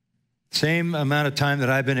 Same amount of time that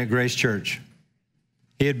I've been at Grace Church.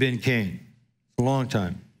 He had been king a long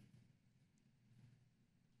time.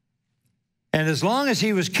 And as long as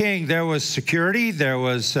he was king, there was security, there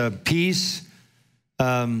was peace.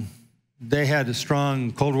 They had a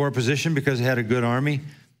strong Cold War position because they had a good army.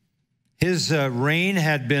 His reign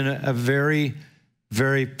had been a very,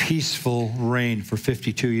 very peaceful reign for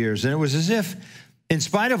 52 years. And it was as if, in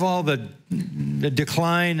spite of all the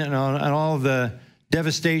decline and all the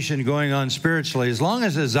devastation going on spiritually, as long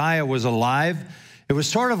as Uzziah was alive, it was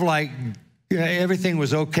sort of like everything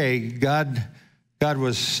was okay. God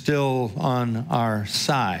was still on our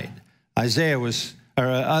side. Uzziah was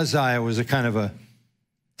a kind of a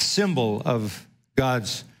symbol of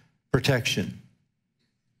God's protection.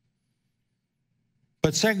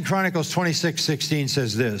 But 2 Chronicles 26:16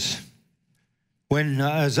 says this: when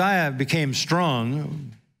Uzziah became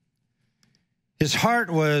strong, his heart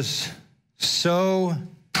was so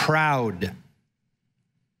proud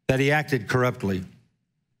that he acted corruptly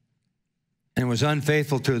and was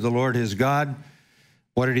unfaithful to the Lord his God.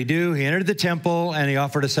 What did he do? He entered the temple and he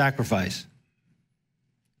offered a sacrifice.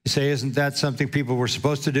 You say, isn't that something people were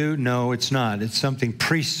supposed to do? No, it's not. It's something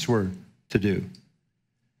priests were to do.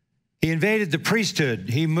 He invaded the priesthood.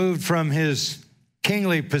 He moved from his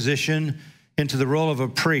kingly position into the role of a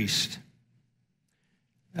priest.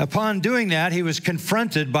 Upon doing that, he was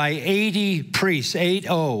confronted by 80 priests, 80.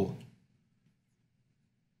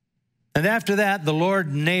 And after that, the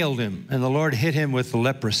Lord nailed him, and the Lord hit him with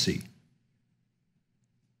leprosy.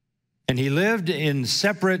 And he lived in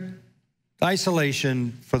separate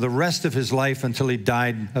isolation for the rest of his life until he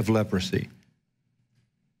died of leprosy.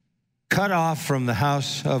 Cut off from the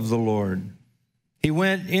house of the Lord. He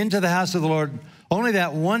went into the house of the Lord only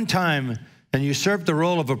that one time and usurped the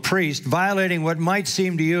role of a priest, violating what might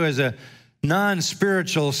seem to you as a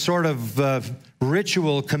non-spiritual sort of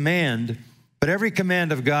ritual command. But every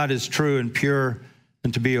command of God is true and pure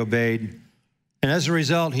and to be obeyed. And as a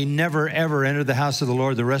result, he never, ever entered the house of the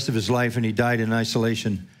Lord the rest of his life, and he died in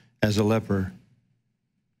isolation as a leper.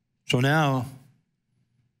 So now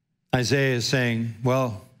Isaiah is saying,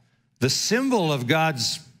 well, the symbol of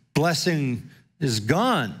God's blessing is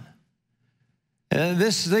gone. And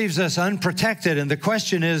this leaves us unprotected. And the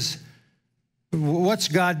question is, what's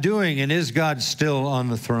God doing? And is God still on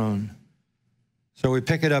the throne? So we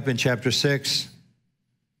pick it up in chapter 6.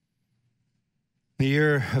 The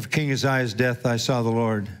year of King Uzziah's death, I saw the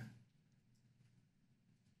Lord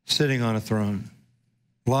sitting on a throne,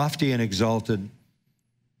 lofty and exalted,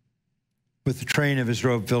 with the train of his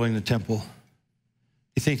robe filling the temple.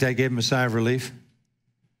 You think that gave him a sigh of relief?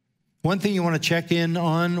 One thing you want to check in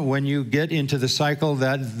on when you get into the cycle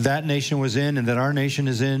that that nation was in and that our nation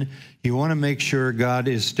is in, you want to make sure God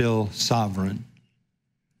is still sovereign,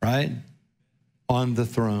 right? On the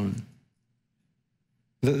throne.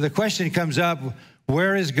 The question comes up,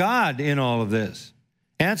 where is God in all of this?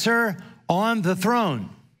 Answer, on the throne.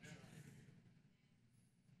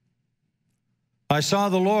 I saw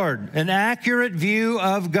the Lord. An accurate view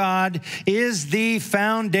of God is the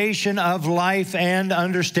foundation of life and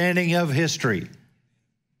understanding of history.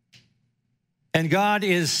 And God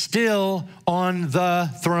is still on the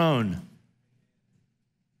throne.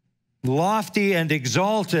 Lofty and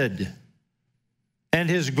exalted. And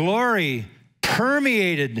his glory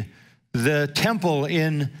permeated the temple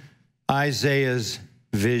in Isaiah's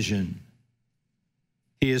vision.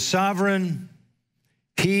 He is sovereign.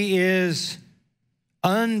 He is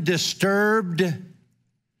undisturbed.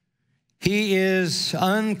 He is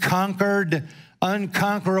unconquered,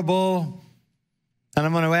 unconquerable. And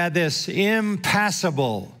I'm going to add this,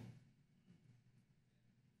 impassible.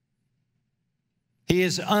 He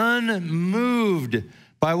is unmoved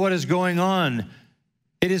by what is going on.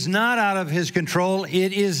 It is not out of his control.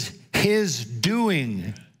 It is his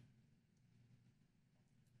doing.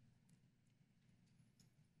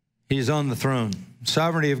 He is on the throne.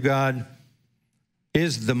 Sovereignty of God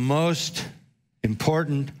is the most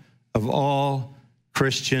important of all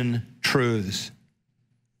Christian truths.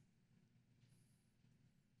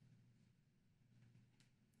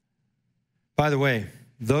 By the way,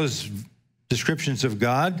 those descriptions of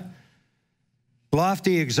God,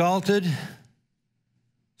 lofty, exalted,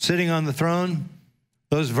 sitting on the throne,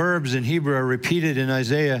 those verbs in Hebrew are repeated in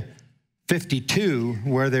Isaiah 52,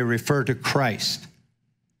 where they refer to Christ,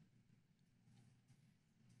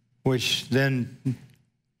 which then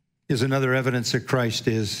is another evidence that Christ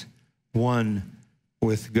is one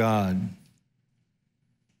with God.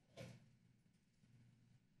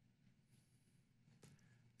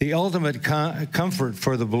 The ultimate comfort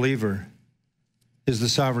for the believer is the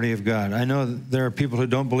sovereignty of God. I know that there are people who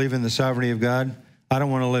don't believe in the sovereignty of God. I don't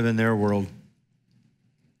want to live in their world.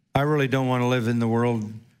 I really don't want to live in the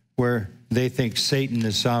world where they think Satan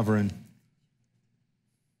is sovereign.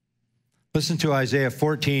 Listen to Isaiah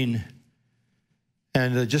 14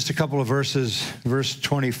 and just a couple of verses, verse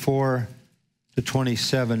 24 to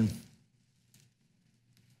 27.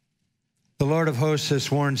 The Lord of hosts has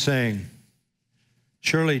sworn, saying,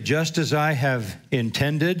 surely just as I have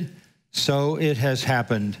intended, so it has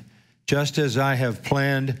happened. Just as I have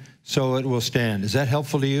planned, so it will stand. Is that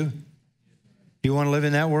helpful to you? You want to live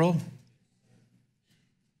in that world?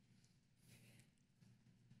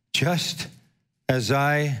 Just as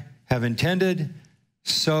I have intended,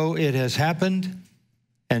 so it has happened.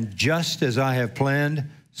 And just as I have planned,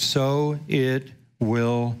 so it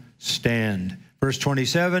will stand. Verse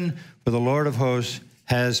 27, for the Lord of hosts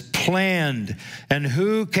has planned, and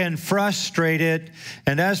who can frustrate it?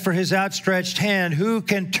 And as for his outstretched hand, who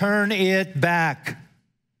can turn it back?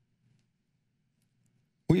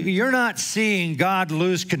 You're not seeing God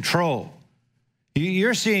lose control.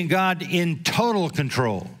 You're seeing God in total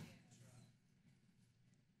control.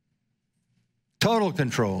 Total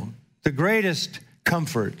control. The greatest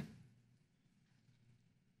comfort.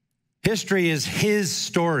 History is his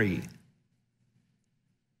story.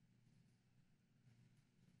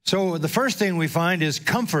 So the first thing we find is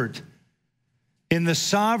comfort in the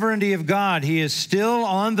sovereignty of God. He is still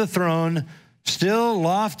on the throne, still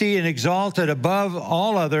lofty and exalted above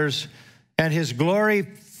all others, and his glory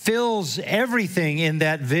fills everything in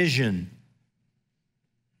that vision.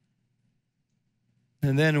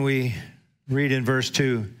 And then we read in verse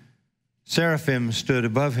 2, seraphim stood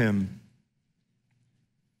above him.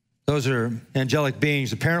 Those are angelic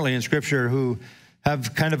beings, apparently in Scripture, who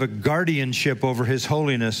have kind of a guardianship over his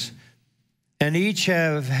holiness. And each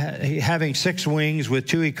having 6 wings, with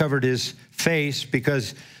 2 he covered his face,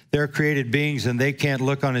 because they're created beings and they can't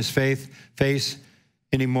look on his face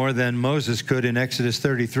any more than Moses could in Exodus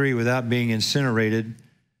 33 without being incinerated.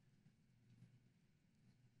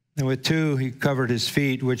 And with 2 he covered his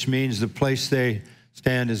feet, which means the place they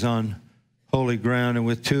stand is on holy ground. And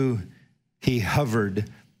with 2 he hovered.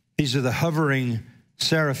 These are the hovering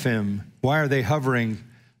seraphim. Why are they hovering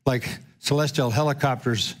like celestial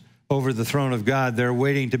helicopters over the throne of God? They're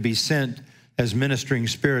waiting to be sent as ministering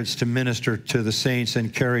spirits to minister to the saints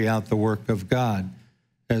and carry out the work of God,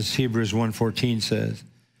 as Hebrews 1:14 says.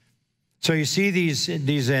 So you see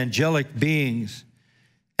these angelic beings.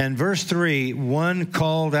 And verse 3, one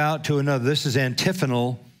called out to another. This is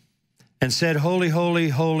antiphonal, and said, holy, holy,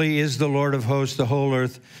 holy is the Lord of hosts. The whole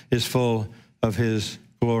earth is full of his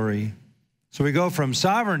glory. So we go from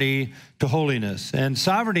sovereignty to holiness. And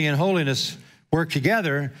sovereignty and holiness work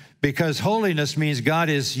together because holiness means God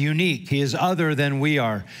is unique. He is other than we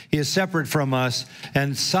are. He is separate from us,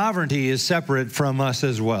 and sovereignty is separate from us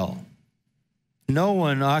as well. No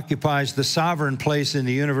one occupies the sovereign place in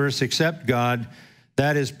the universe except God.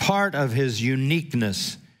 That is part of his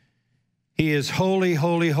uniqueness. He is holy,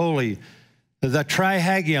 holy, holy. The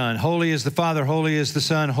trihagion, holy is the Father, holy is the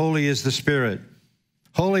Son, holy is the Spirit.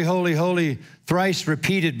 Holy, holy, holy, thrice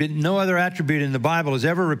repeated, but no other attribute in the Bible is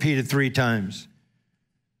ever repeated 3 times.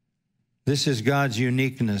 This is God's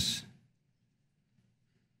uniqueness.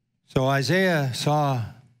 So Isaiah saw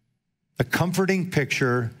a comforting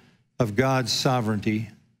picture of God's sovereignty.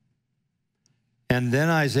 And then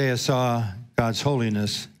Isaiah saw God's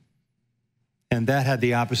holiness, and that had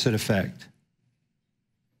the opposite effect.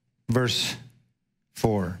 Verse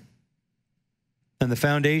 4. And the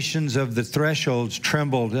foundations of the thresholds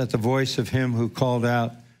trembled at the voice of him who called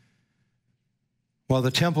out. While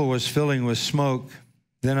the temple was filling with smoke,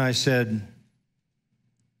 then I said,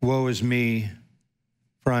 woe is me,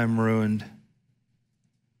 for I am ruined.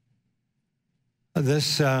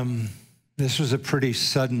 This was a pretty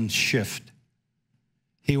sudden shift.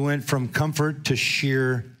 He went from comfort to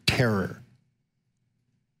sheer terror.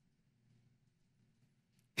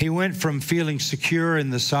 He went from feeling secure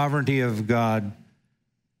in the sovereignty of God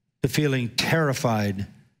to feeling terrified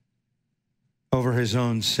over his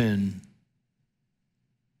own sin.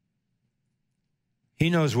 He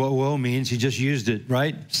knows what woe means. He just used it,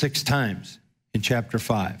 right? 6 times in chapter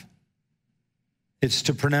 5. It's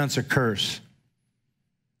to pronounce a curse.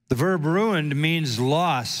 The verb ruined means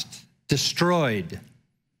lost, destroyed.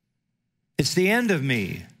 It's the end of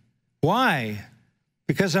me. Why?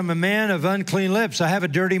 Because I'm a man of unclean lips. I have a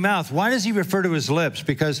dirty mouth. Why does he refer to his lips?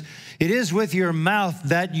 Because it is with your mouth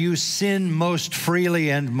that you sin most freely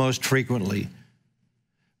and most frequently.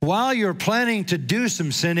 While you're planning to do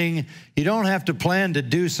some sinning, you don't have to plan to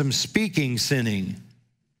do some speaking sinning.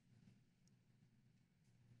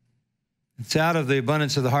 It's out of the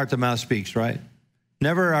abundance of the heart the mouth speaks, right?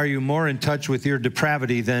 Never are you more in touch with your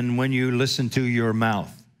depravity than when you listen to your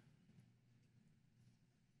mouth.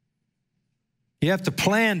 You have to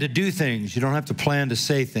plan to do things. You don't have to plan to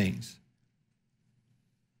say things.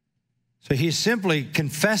 So he's simply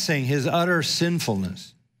confessing his utter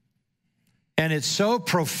sinfulness. And it's so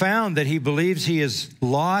profound that he believes he is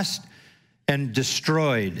lost and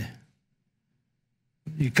destroyed.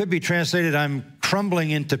 It could be translated, I'm crumbling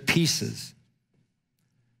into pieces.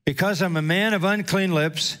 Because I'm a man of unclean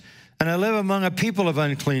lips, and I live among a people of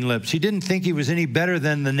unclean lips. He didn't think he was any better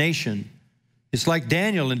than the nation. It's like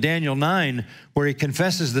Daniel in Daniel 9, where he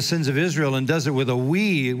confesses the sins of Israel and does it with a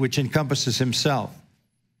we, which encompasses himself.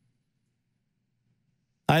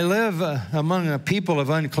 I live among a people of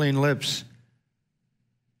unclean lips.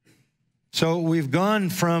 So we've gone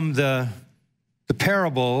from the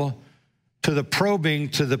parable to the probing,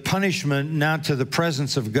 to the punishment, now to the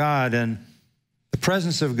presence of God. And the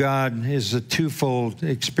presence of God is a twofold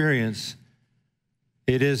experience.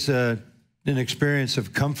 It is an experience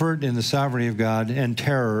of comfort in the sovereignty of God and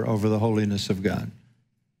terror over the holiness of God.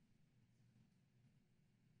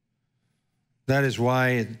 That is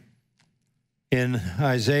why in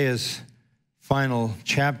Isaiah's final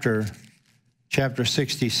chapter, chapter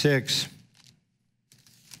 66,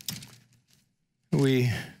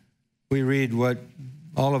 we read what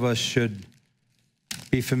all of us should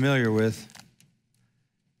be familiar with.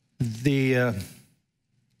 The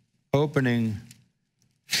opening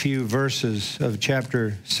few verses of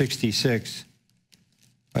chapter 66.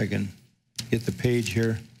 If I can get the page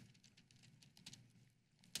here.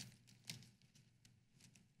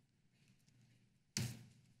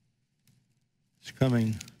 It's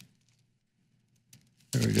coming.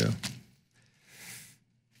 There we go.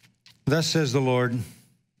 Thus says the Lord,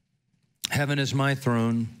 heaven is my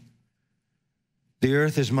throne, the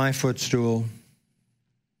earth is my footstool.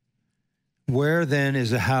 Where then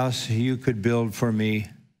is a house you could build for me?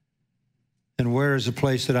 And where is a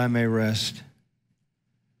place that I may rest?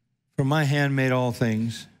 For my hand made all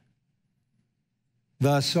things.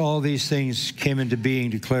 Thus all these things came into being,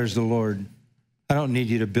 declares the Lord. I don't need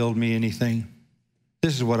you to build me anything.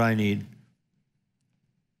 This is what I need.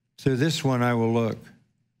 To this one I will look.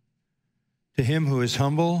 To him who is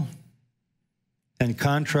humble and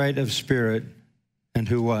contrite of spirit, and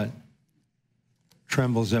who what?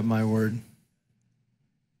 Trembles at my word.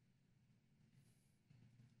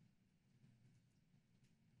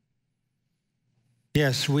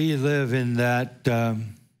 Yes, we live in that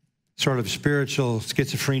sort of spiritual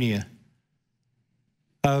schizophrenia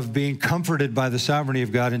of being comforted by the sovereignty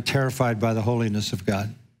of God and terrified by the holiness of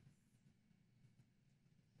God.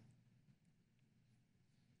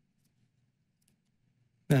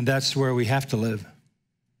 And that's where we have to live.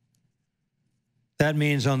 That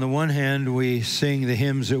means, on the one hand, we sing the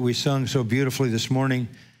hymns that we sung so beautifully this morning.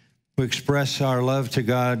 We express our love to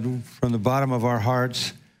God from the bottom of our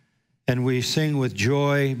hearts, and we sing with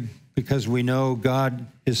joy because we know God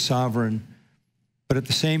is sovereign. But at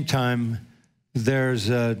the same time, there's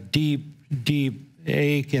a deep, deep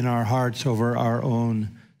ache in our hearts over our own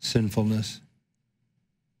sinfulness.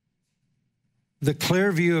 The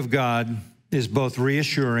clear view of God is both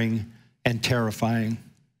reassuring and terrifying.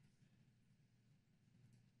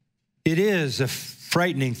 It is a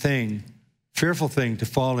frightening thing, fearful thing to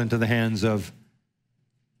fall into the hands of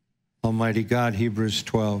Almighty God, Hebrews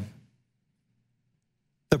 12.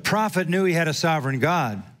 The prophet knew he had a sovereign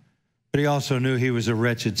God, but he also knew he was a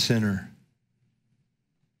wretched sinner.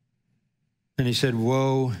 And he said,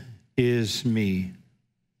 woe is me.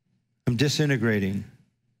 I'm disintegrating.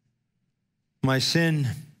 My sin,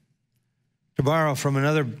 to borrow from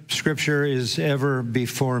another scripture, is ever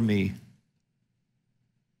before me.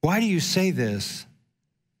 Why do you say this?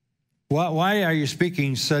 Why are you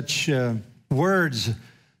speaking such words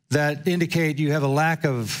that indicate you have a lack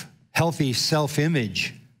of healthy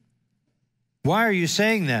self-image? Why are you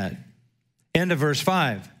saying that? End of verse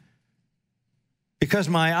 5. Because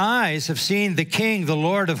my eyes have seen the King, the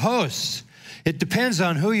Lord of hosts. It depends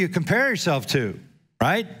on who you compare yourself to,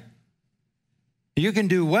 right? You can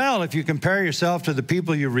do well if you compare yourself to the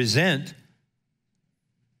people you resent.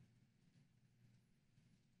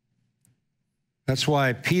 That's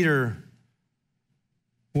why Peter,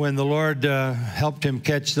 when the Lord helped him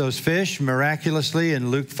catch those fish miraculously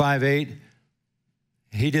in Luke 5:8,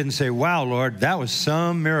 he didn't say, "Wow, Lord, that was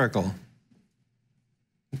some miracle."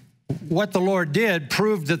 What the Lord did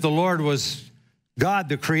proved that the Lord was God,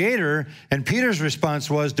 the Creator, and Peter's response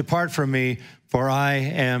was, "Depart from me, for I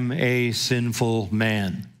am a sinful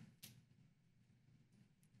man."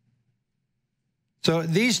 So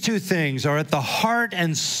these two things are at the heart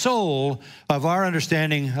and soul of our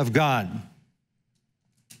understanding of God.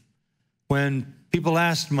 When people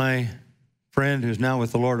asked my friend who's now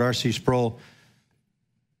with the Lord, R.C. Sproul,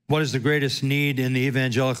 what is the greatest need in the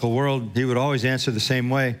evangelical world, he would always answer the same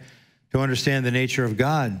way: to understand the nature of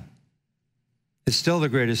God. It's still the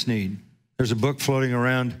greatest need. There's a book floating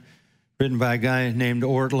around written by a guy named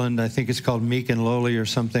Ortland. I think it's called Meek and Lowly or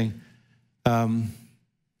something,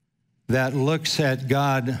 that looks at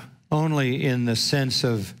God only in the sense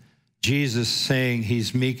of Jesus saying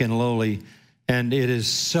he's meek and lowly. And it is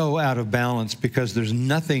so out of balance because there's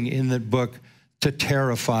nothing in that book to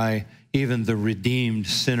terrify even the redeemed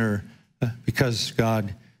sinner, because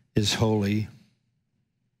God is holy.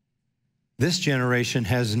 This generation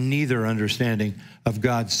has neither understanding of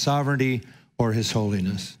God's sovereignty or his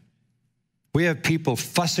holiness. We have people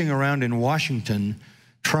fussing around in Washington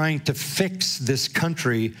trying to fix this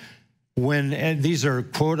country when these are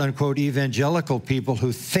quote unquote evangelical people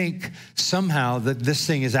who think somehow that this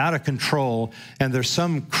thing is out of control and there's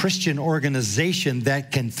some Christian organization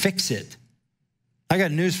that can fix it. I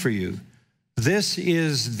got news for you. This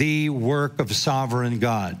is the work of sovereign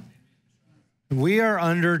God. We are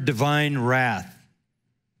under divine wrath.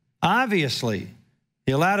 Obviously,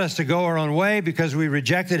 he allowed us to go our own way because we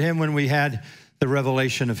rejected him when we had the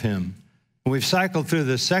revelation of him. We've cycled through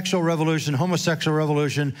the sexual revolution, homosexual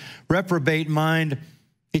revolution, reprobate mind.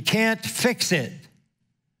 He can't fix it.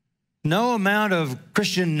 No amount of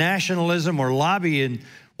Christian nationalism or lobby in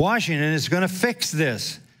Washington is going to fix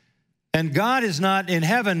this. And God is not in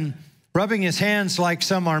heaven rubbing his hands like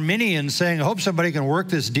some Arminian saying, "I hope somebody can work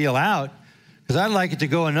this deal out because I'd like it to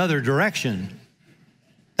go another direction."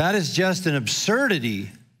 That is just an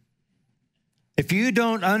absurdity. If you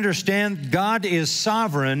don't understand God is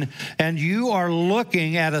sovereign and you are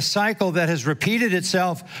looking at a cycle that has repeated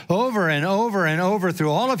itself over and over and over through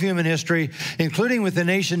all of human history, including with the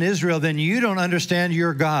nation Israel, then you don't understand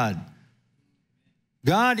your God.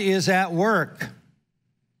 God is at work.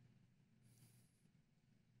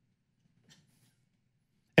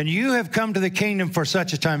 And you have come to the kingdom for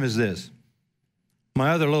such a time as this. My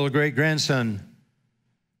other little great-grandson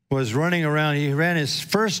was running around. He ran his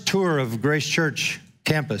first tour of Grace Church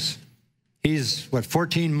campus. He's,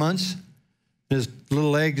 14 months? His little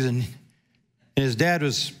legs, and his dad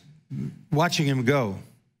was watching him go.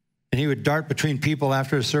 And he would dart between people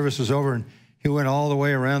after his service was over, and he went all the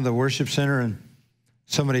way around the worship center, and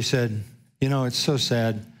somebody said, "You know, it's so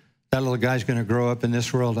sad. That little guy's going to grow up in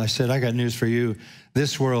this world." I said, "I got news for you.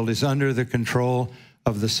 This world is under the control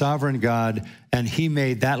of the sovereign God, and he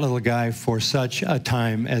made that little guy for such a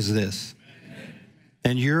time as this." Amen.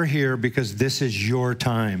 And you're here because this is your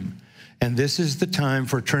time. And this is the time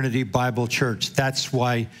for Trinity Bible Church. That's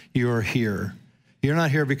why you're here. You're not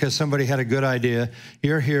here because somebody had a good idea.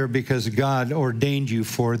 You're here because God ordained you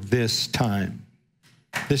for this time.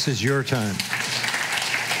 This is your time.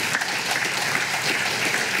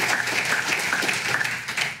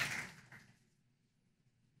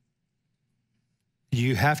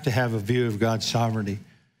 You have to have a view of God's sovereignty.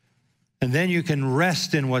 And then you can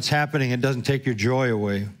rest in what's happening. It doesn't take your joy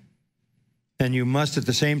away. And you must at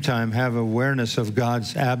the same time have awareness of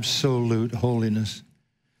God's absolute holiness.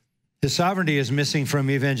 His sovereignty is missing from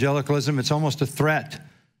evangelicalism. It's almost a threat.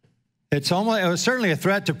 It's certainly a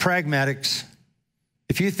threat to pragmatics.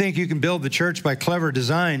 If you think you can build the church by clever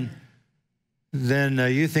design, then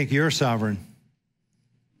you think you're sovereign.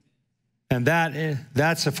 And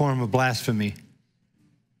that's a form of blasphemy.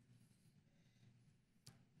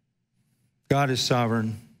 God is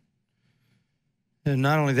sovereign. And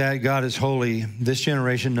not only that, God is holy. This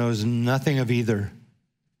generation knows nothing of either.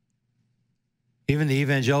 Even the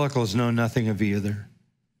evangelicals know nothing of either.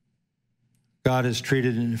 God is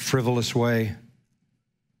treated in a frivolous way.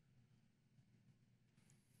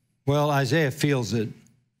 Well, Isaiah feels it.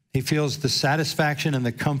 He feels the satisfaction and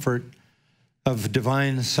the comfort of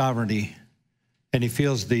divine sovereignty. And he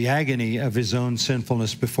feels the agony of his own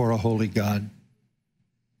sinfulness before a holy God.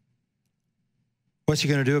 What's he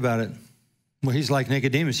going to do about it? Well, he's like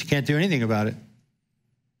Nicodemus. He can't do anything about it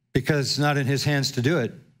because it's not in his hands to do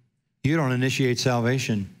it. You don't initiate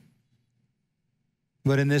salvation.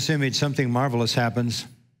 But in this image, something marvelous happens.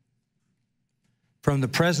 From the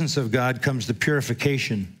presence of God comes the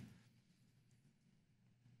purification.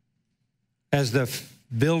 As the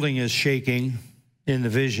building is shaking in the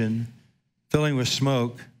vision, filling with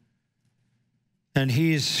smoke, and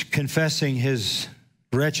he's confessing his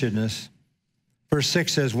wretchedness. Verse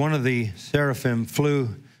 6 says, one of the seraphim flew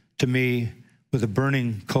to me with a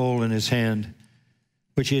burning coal in his hand,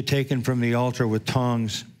 which he had taken from the altar with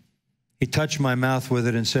tongs. He touched my mouth with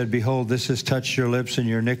it and said, behold, this has touched your lips, and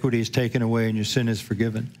your iniquity is taken away, and your sin is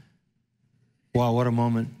forgiven. Wow, what a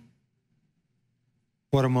moment.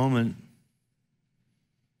 What a moment.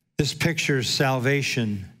 This pictures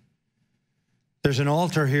salvation. There's an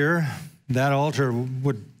altar here. That altar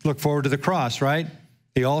would look forward to the cross, right?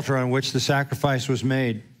 The altar on which the sacrifice was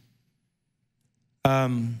made.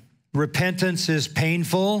 Repentance is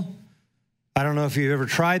painful. I don't know if you've ever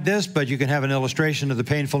tried this, but you can have an illustration of the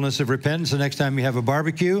painfulness of repentance the next time you have a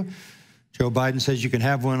barbecue. Joe Biden says you can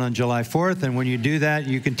have one on July 4th, and when you do that,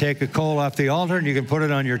 you can take a coal off the altar and you can put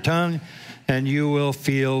it on your tongue, and you will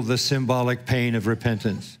feel the symbolic pain of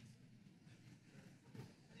repentance.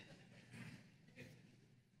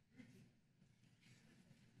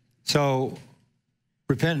 So,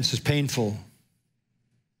 repentance is painful,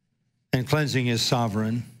 and cleansing is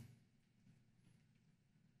sovereign.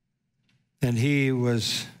 And he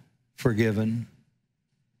was forgiven.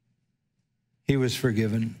 He was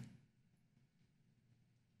forgiven.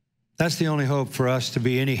 That's the only hope for us to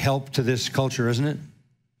be any help to this culture, isn't it?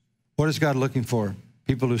 What is God looking for?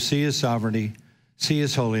 People who see his sovereignty, see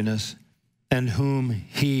his holiness, and whom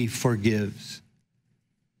he forgives,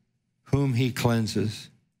 whom he cleanses.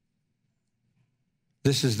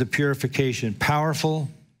 This is the purification, powerful,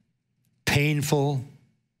 painful,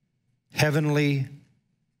 heavenly.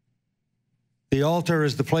 The altar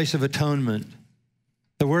is the place of atonement.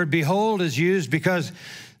 The word behold is used because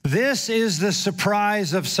this is the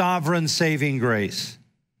surprise of sovereign saving grace.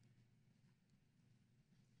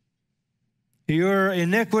 Your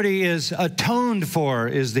iniquity is atoned for,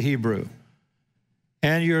 is the Hebrew.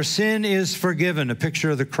 And your sin is forgiven, a picture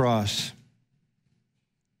of the cross.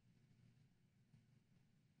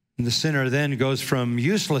 And the sinner then goes from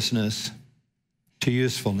uselessness to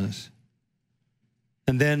usefulness.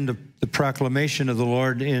 And then the proclamation of the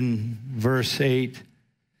Lord in verse 8.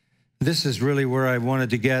 This is really where I wanted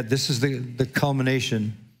to get. This is the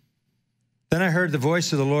culmination. Then I heard the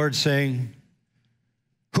voice of the Lord saying,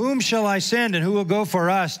 whom shall I send and who will go for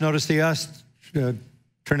us? Notice the us,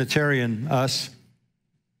 Trinitarian us.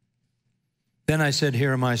 Then I said,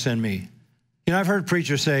 here am I, send me. You know, I've heard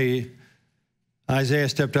preachers say, Isaiah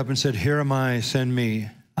stepped up and said, here am I, send me.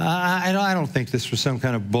 I don't think this was some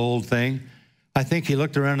kind of bold thing. I think he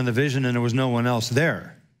looked around in the vision and there was no one else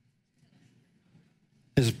there.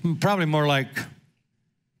 It's probably more like,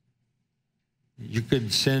 you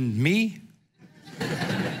could send me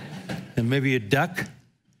and maybe a duck.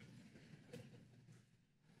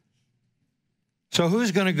 So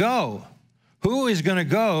who's going to go? Who is going to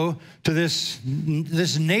go to this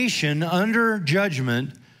nation under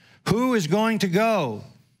judgment? Who is going to go?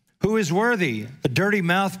 Who is worthy? A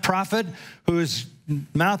dirty-mouthed prophet whose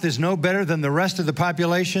mouth is no better than the rest of the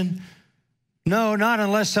population? No, not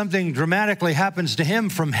unless something dramatically happens to him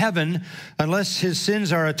from heaven, unless his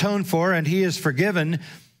sins are atoned for and he is forgiven,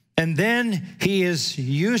 and then he is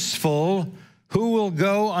useful. Who will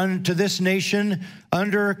go unto this nation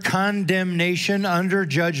under condemnation, under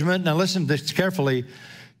judgment? Now listen to this carefully.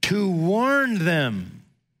 To warn them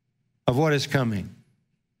of what is coming.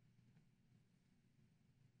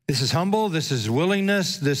 This is humble, this is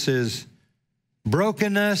willingness, this is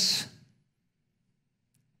brokenness.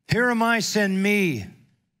 Here am I, send me.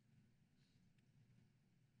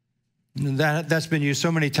 That's been used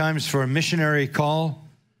so many times for a missionary call,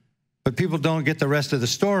 but people don't get the rest of the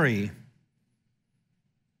story.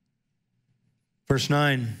 Verse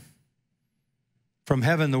 9, from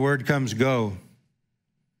heaven the word comes, go.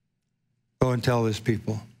 Go and tell this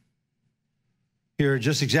people. You're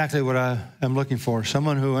just exactly what I am looking for.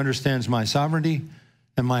 Someone who understands my sovereignty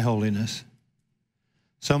and my holiness.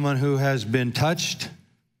 Someone who has been touched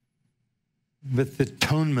with the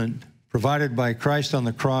atonement provided by Christ on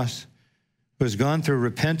the cross, who has gone through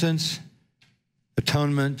repentance,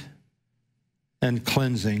 atonement, and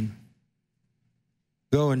cleansing.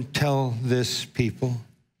 Go and tell this people.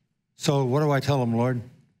 So what do I tell them, Lord?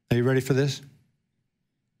 Are you ready for this?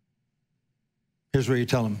 Here's what you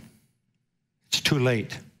tell them. It's too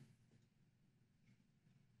late.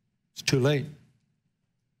 It's too late.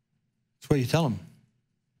 That's what you tell them.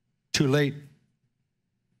 Too late.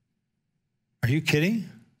 Are you kidding?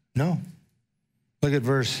 No. Look at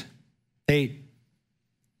verse 8.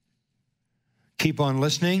 Keep on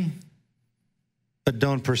listening, but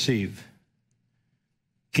don't perceive.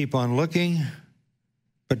 Keep on looking,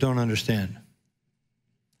 but don't understand.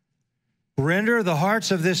 Render the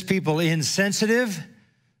hearts of this people insensitive,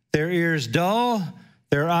 their ears dull,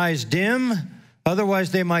 their eyes dim.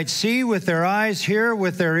 Otherwise they might see with their eyes, hear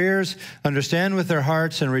with their ears, understand with their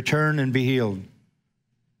hearts, and return and be healed.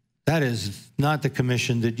 That is not the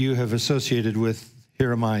commission that you have associated with,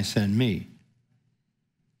 here am I, send me.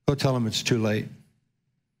 Go tell them it's too late.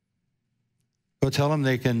 Go tell them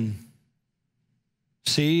they can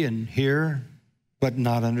see and hear, but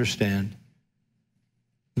not understand.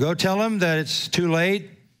 Go tell them that it's too late.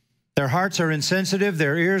 Their hearts are insensitive,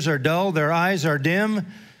 their ears are dull, their eyes are dim,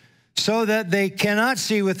 so that they cannot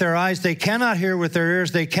see with their eyes, they cannot hear with their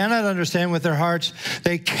ears, they cannot understand with their hearts,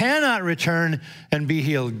 they cannot return and be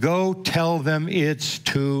healed. Go tell them it's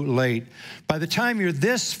too late. By the time you're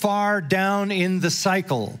this far down in the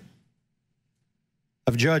cycle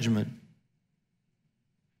of judgment,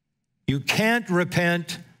 you can't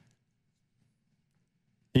repent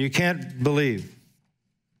and you can't believe.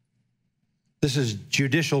 This is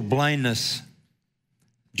judicial blindness,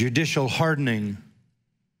 judicial hardening.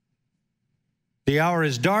 The hour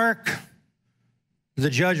is dark, the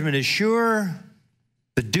judgment is sure,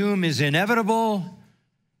 the doom is inevitable,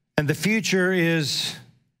 and the future is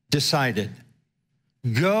decided.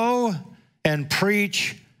 Go and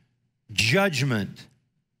preach judgment.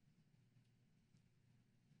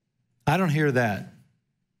 I don't hear that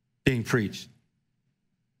being preached.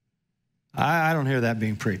 I don't hear that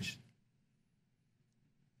being preached.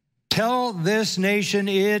 Tell this nation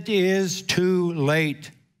it is too late.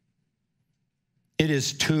 It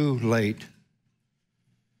is too late.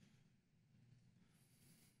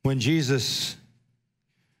 When Jesus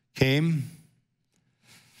came,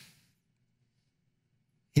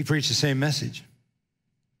 he preached the same message.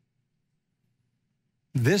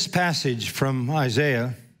 This passage from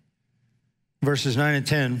Isaiah, verses 9 and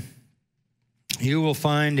 10, you will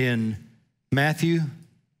find in Matthew,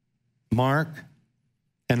 Mark,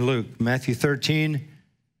 and Luke. Matthew 13,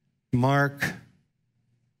 Mark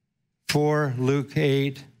 4, Luke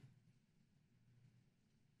 8.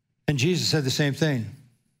 And Jesus said the same thing.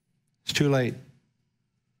 It's too late.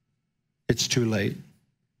 It's too late.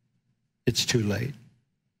 It's too late.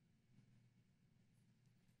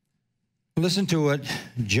 Listen to what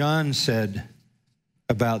John said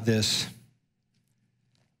about this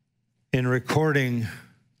in recording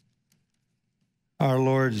our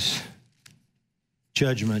Lord's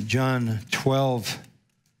judgment. John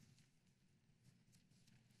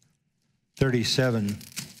 12:37.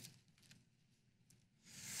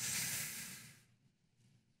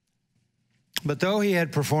 But though he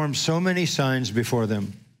had performed so many signs before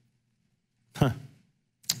them,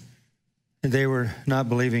 they were not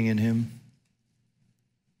believing in him.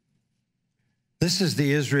 This is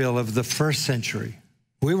the Israel of the first century.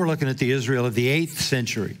 We were looking at the Israel of the 8th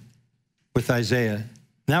century with Isaiah.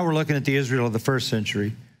 Now we're looking at the Israel of the first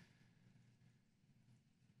century.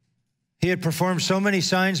 He had performed so many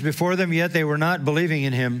signs before them, yet they were not believing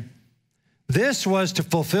in him. This was to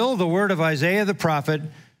fulfill the word of Isaiah the prophet,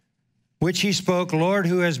 which he spoke, Lord,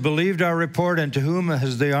 who has believed our report, and to whom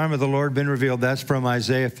has the arm of the Lord been revealed? That's from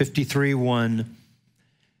Isaiah 53:1.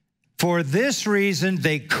 For this reason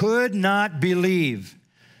they could not believe.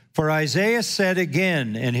 For Isaiah said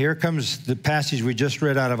again, and here comes the passage we just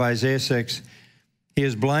read out of Isaiah 6, he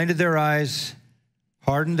has blinded their eyes,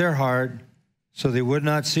 hardened their heart, so they would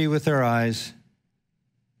not see with their eyes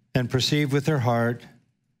and perceive with their heart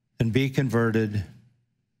and be converted,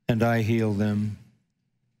 and I heal them.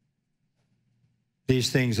 These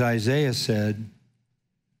things Isaiah said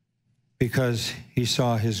because he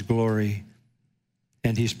saw his glory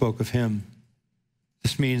and he spoke of him.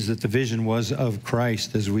 This means that the vision was of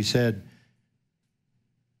Christ, as we said.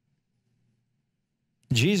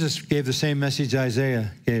 Jesus gave the same message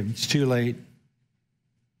Isaiah gave. It's too late.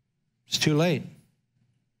 It's too late.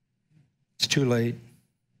 It's too late.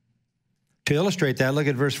 To illustrate that, look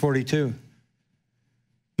at verse 42.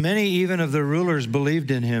 Many even of the rulers believed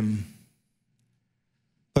in him,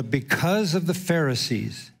 but because of the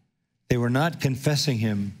Pharisees, they were not confessing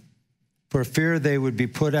him, for fear they would be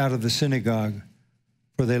put out of the synagogue,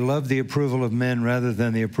 for they loved the approval of men rather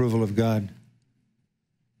than the approval of God.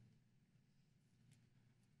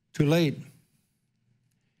 Too late.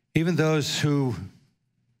 Even those who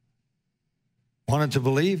wanted to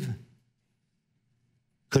believe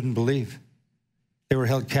couldn't believe. They were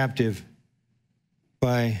held captive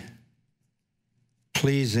by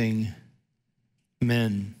pleasing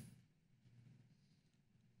men.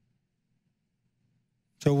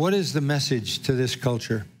 So what is the message to this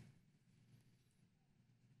culture?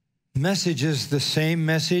 The message is the same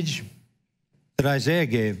message that Isaiah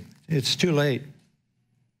gave. It's too late.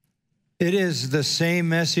 It is the same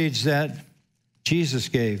message that Jesus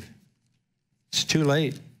gave. It's too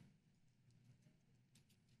late.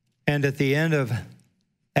 And at the end of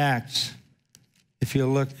Acts, if you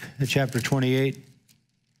look at chapter 28,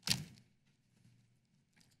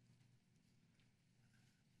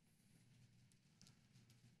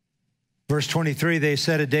 verse 23, they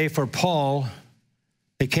set a day for Paul.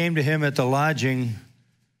 They came to him at the lodging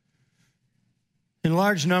in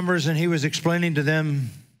large numbers, and he was explaining to them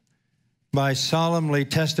by solemnly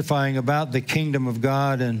testifying about the kingdom of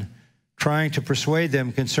God and trying to persuade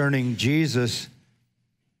them concerning Jesus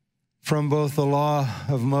from both the law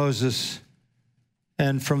of Moses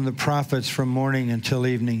and from the prophets from morning until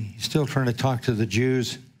evening. He's still trying to talk to the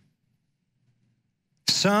Jews.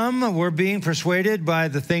 Some were being persuaded by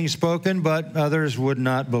the things spoken, but others would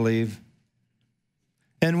not believe.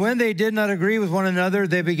 And when they did not agree with one another,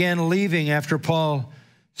 they began leaving after Paul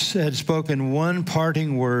had spoken one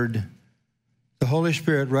parting word. The Holy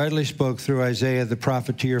Spirit rightly spoke through Isaiah the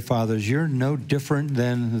prophet to your fathers. You're no different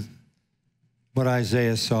than what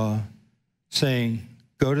Isaiah saw, saying,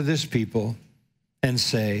 go to this people and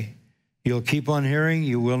say, you'll keep on hearing,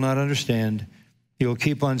 you will not understand. You'll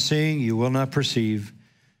keep on seeing, you will not perceive.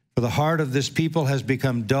 For the heart of this people has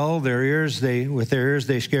become dull. With their ears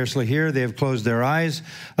they scarcely hear. They have closed their eyes.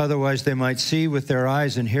 Otherwise they might see with their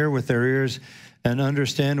eyes and hear with their ears and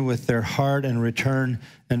understand with their heart and return,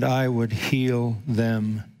 and I would heal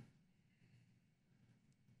them.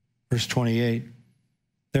 Verse 28,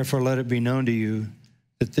 therefore let it be known to you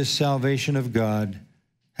that this salvation of God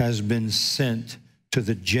has been sent to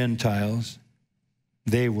the Gentiles.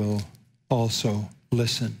 They will also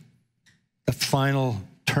listen. The final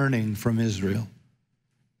turning from Israel.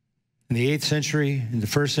 In the 8th century, in the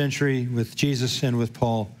 1st century, with Jesus and with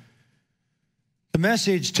Paul, the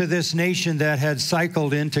message to this nation that had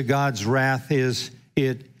cycled into God's wrath is,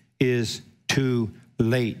 it is too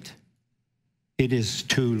late. It is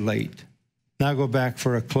too late. Now go back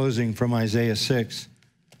for a closing from Isaiah 6.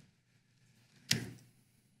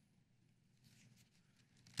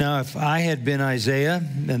 Now, if I had been Isaiah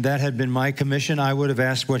and that had been my commission, I would have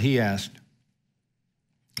asked what he asked.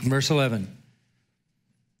 Verse 11,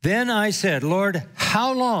 then I said, Lord,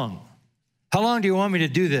 how long? How long do you want me to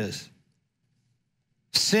do this?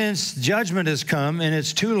 Since judgment has come and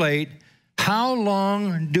it's too late, how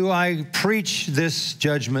long do I preach this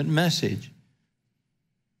judgment message?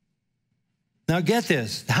 Now get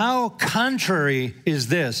this, how contrary is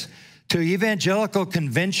this to evangelical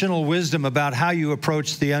conventional wisdom about how you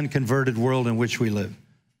approach the unconverted world in which we live?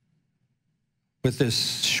 With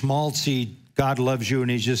this schmaltzy, God loves you,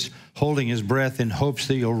 and he's just holding his breath in hopes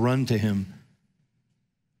that you'll run to him.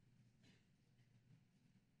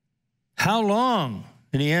 How long?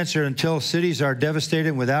 And he answered, until cities are devastated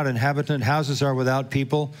and without inhabitant, houses are without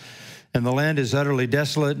people, and the land is utterly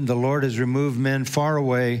desolate, and the Lord has removed men far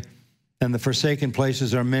away, and the forsaken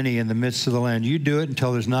places are many in the midst of the land. You do it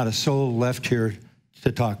until there's not a soul left here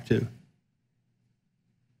to talk to.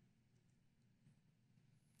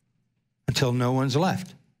 Until no one's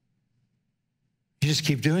left. You just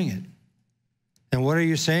keep doing it. And what are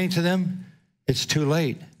you saying to them? It's too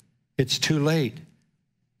late. It's too late.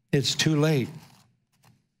 It's too late.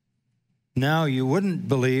 Now you wouldn't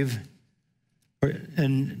believe,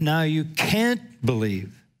 and now you can't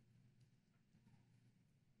believe.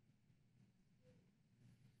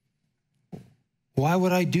 Why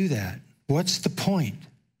would I do that? What's the point?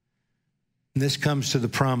 And this comes to the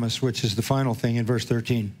promise, which is the final thing in verse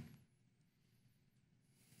 13.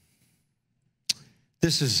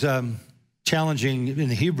 This is challenging in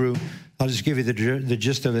the Hebrew. I'll just give you the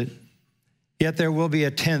gist of it. Yet there will be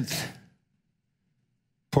a 10th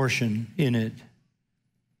portion in it,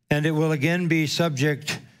 and it will again be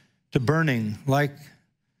subject to burning, like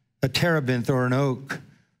a terebinth or an oak,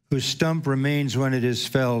 whose stump remains when it is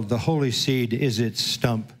felled. The holy seed is its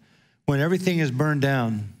stump. When everything is burned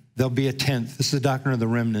down, there'll be a 10th. This is the doctrine of the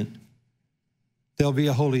remnant. There'll be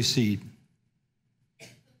a holy seed.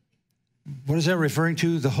 What is that referring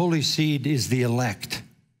to? The holy seed is the elect,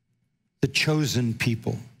 the chosen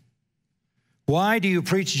people. Why do you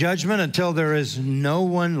preach judgment until there is no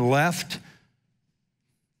one left?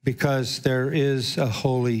 Because there is a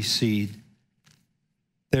holy seed.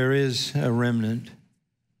 There is a remnant.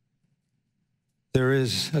 There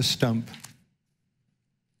is a stump.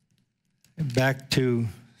 Back to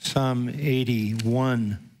Psalm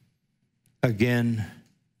 81. again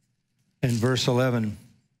in verse 11.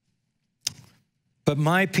 But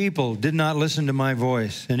my people did not listen to my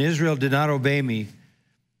voice, and Israel did not obey me.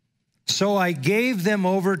 So I gave them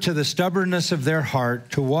over to the stubbornness of their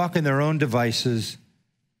heart to walk in their own devices.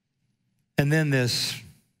 And then this,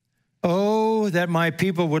 oh, that my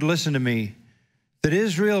people would listen to me, that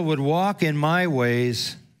Israel would walk in my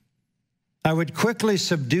ways. I would quickly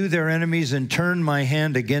subdue their enemies and turn my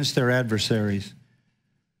hand against their adversaries.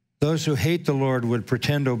 Those who hate the Lord would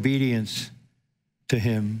pretend obedience to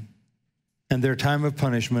him, and their time of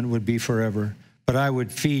punishment would be forever. But I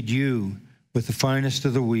would feed you with the finest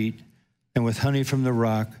of the wheat, and with honey from the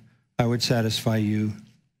rock, I would satisfy you.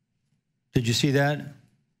 Did you see that?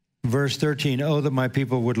 Verse 13, oh, that my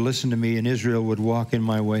people would listen to me and Israel would walk in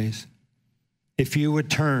my ways. If you would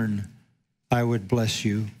turn, I would bless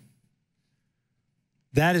you.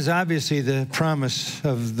 That is obviously the promise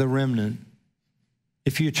of the remnant.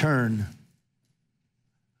 If you turn,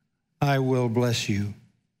 I will bless you.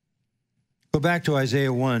 Go back to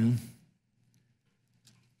Isaiah 1.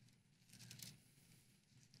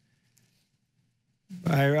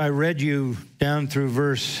 I read you down through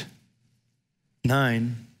verse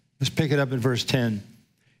 9. Let's pick it up at verse 10.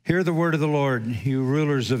 Hear the word of the Lord, you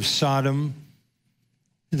rulers of Sodom.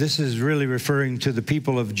 This is really referring to the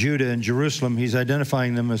people of Judah and Jerusalem. He's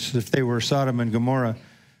identifying them as if they were Sodom and Gomorrah.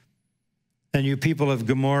 And you people of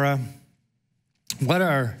Gomorrah, what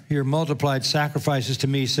are your multiplied sacrifices to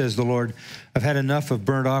me, says the Lord? I've had enough of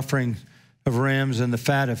burnt offering of rams and the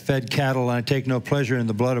fat of fed cattle, and I take no pleasure in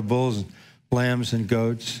the blood of bulls, lambs, and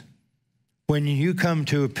goats. When you come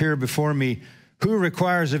to appear before me, who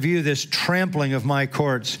requires of you this trampling of my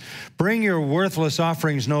courts? Bring your worthless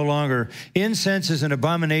offerings no longer. Incense is an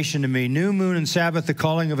abomination to me. New moon and Sabbath, the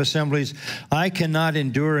calling of assemblies. I cannot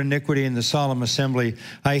endure iniquity in the solemn assembly.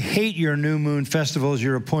 I hate your new moon festivals,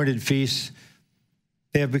 your appointed feasts.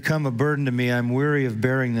 They have become a burden to me. I'm weary of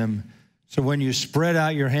bearing them. So when you spread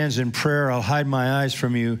out your hands in prayer, I'll hide my eyes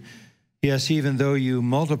from you. Yes, even though you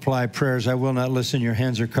multiply prayers, I will not listen. Your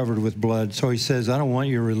hands are covered with blood. So he says, I don't want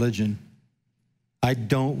your religion. I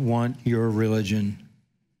don't want your religion.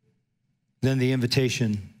 Then the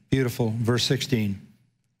invitation, beautiful, verse 16.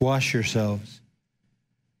 Wash yourselves.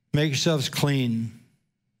 Make yourselves clean.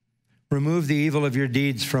 Remove the evil of your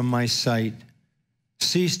deeds from my sight.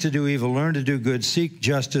 Cease to do evil. Learn to do good. Seek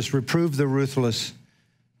justice. Reprove the ruthless.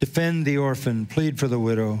 Defend the orphan. Plead for the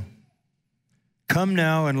widow. Come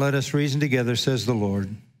now and let us reason together, says the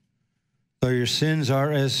Lord. Though your sins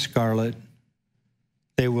are as scarlet,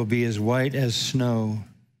 they will be as white as snow.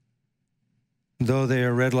 Though they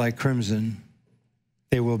are red like crimson,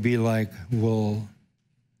 they will be like wool.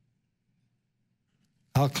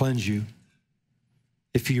 I'll cleanse you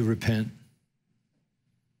if you repent.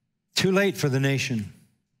 Too late for the nation,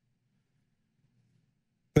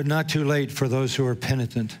 but not too late for those who are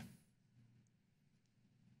penitent.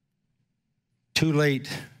 Too late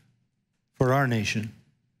for our nation,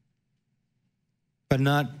 but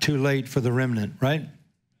not too late for the remnant, right?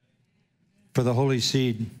 For the holy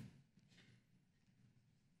seed.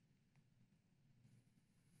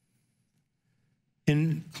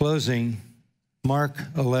 In closing, Mark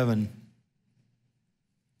 11.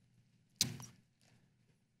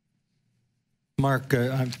 Mark,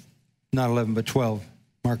 not 11, but 12.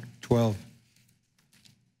 Mark 12.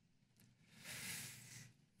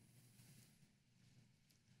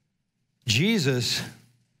 Jesus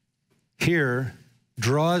here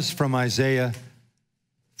draws from Isaiah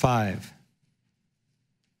 5.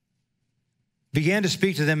 Began to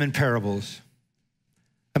speak to them in parables.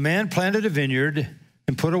 A man planted a vineyard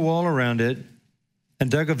and put a wall around it and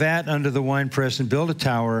dug a vat under the winepress and built a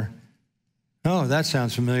tower. Oh, that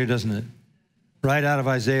sounds familiar, doesn't it? Right out of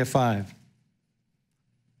Isaiah 5.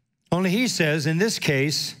 Only he says, in this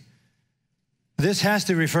case, this has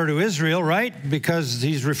to refer to Israel, right? Because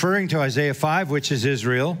he's referring to Isaiah 5, which is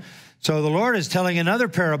Israel. So the Lord is telling another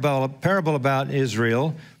parable about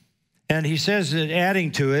Israel. And he says that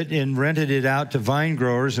adding to it, and rented it out to vine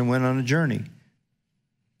growers and went on a journey.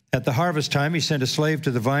 At the harvest time, he sent a slave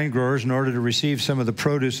to the vine growers in order to receive some of the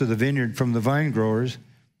produce of the vineyard from the vine growers.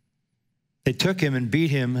 They took him and beat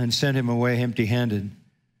him and sent him away empty-handed.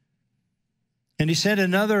 And he sent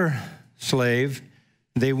another slave.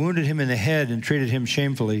 They wounded him in the head and treated him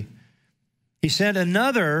shamefully. He sent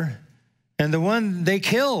another, and the one they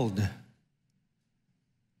killed.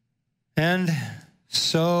 And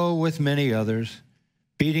so with many others,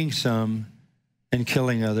 beating some and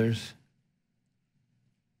killing others.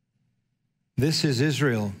 This is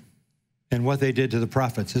Israel and what they did to the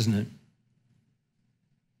prophets, isn't it?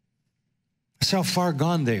 That's how far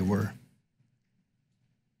gone they were.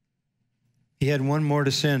 He had one more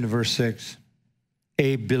to send, verse 6,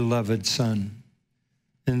 a beloved son.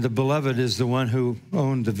 And the beloved is the one who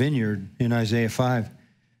owned the vineyard in Isaiah 5.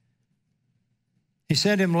 He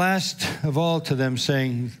sent him last of all to them,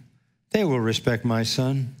 saying, they will respect my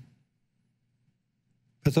son.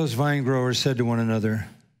 But those vine growers said to one another,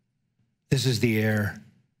 this is the heir.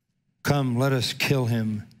 Come, let us kill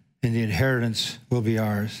him, and the inheritance will be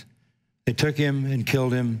ours. They took him and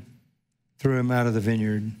killed him, threw him out of the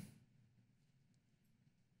vineyard.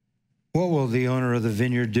 What will the owner of the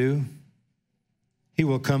vineyard do? He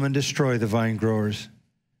will come and destroy the vine growers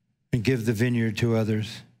and give the vineyard to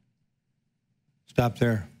others. Stop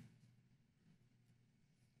there.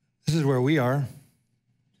 This is where we are.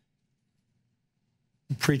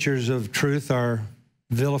 Preachers of truth are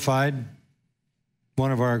vilified.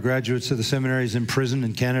 One of our graduates of the seminary is in prison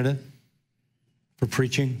in Canada for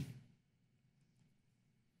preaching.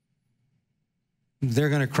 They're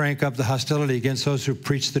going to crank up the hostility against those who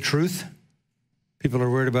preach the truth. People are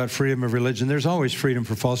worried about freedom of religion. There's always freedom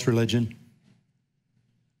for false religion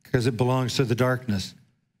because it belongs to the darkness.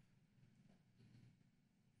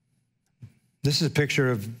 This is a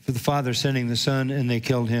picture of the Father sending the Son, and they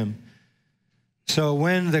killed him. So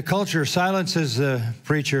when the culture silences the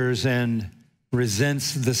preachers and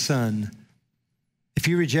resents the Son, if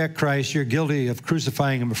you reject Christ, you're guilty of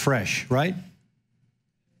crucifying him afresh, right?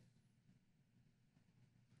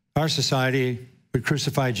 Our society would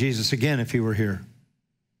crucify Jesus again if he were here.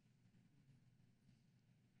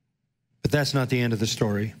 But that's not the end of the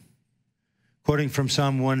story. Quoting from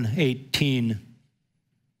Psalm 118,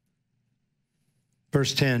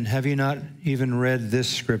 verse 10, have you not even read this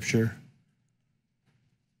scripture?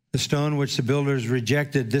 The stone which the builders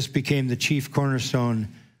rejected, this became the chief cornerstone.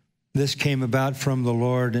 This came about from the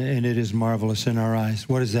Lord, and it is marvelous in our eyes.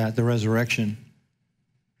 What is that? The resurrection.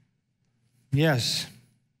 Yes,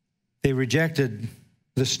 they rejected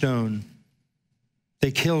the stone.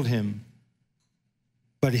 They killed him,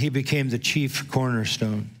 but he became the chief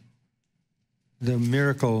cornerstone. The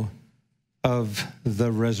miracle of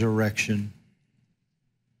the resurrection.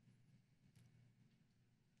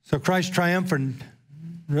 So Christ's triumphant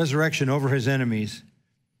resurrection over his enemies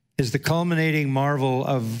is the culminating marvel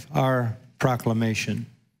of our proclamation.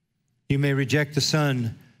 You may reject the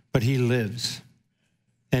Son, but he lives,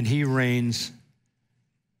 and he reigns,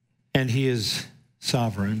 and he is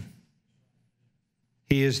sovereign.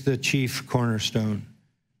 He is the chief cornerstone.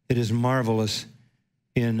 It is marvelous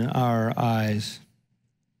in our eyes.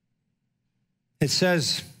 It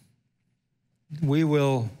says we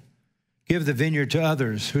will give the vineyard to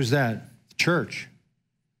others. Who's that? Church.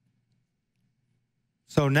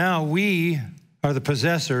 So now we are the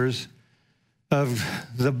possessors of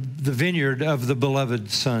the vineyard of the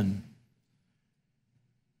beloved Son.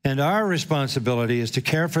 And our responsibility is to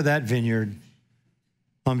care for that vineyard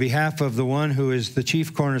on behalf of the one who is the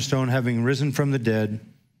chief cornerstone, having risen from the dead,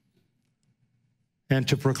 and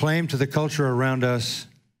to proclaim to the culture around us,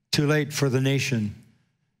 too late for the nation,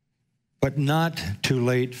 but not too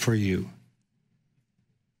late for you.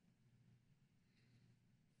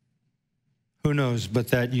 Who knows but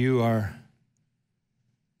that you are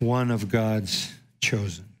one of God's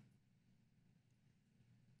chosen?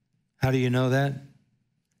 How do you know that?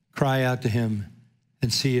 Cry out to him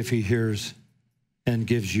and see if he hears and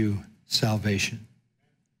gives you salvation.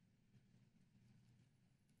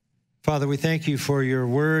 Father, we thank you for your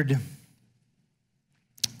word,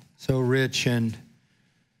 so rich and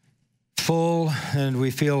full, and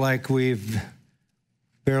we feel like we've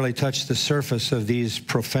barely touched the surface of these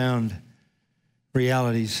profound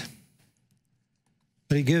realities.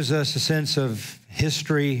 But it gives us a sense of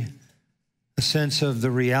history, a sense of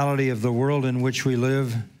the reality of the world in which we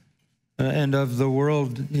live, and of the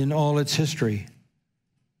world in all its history,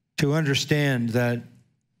 to understand that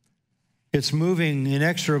it's moving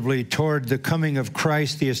inexorably toward the coming of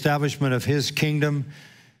Christ, the establishment of his kingdom,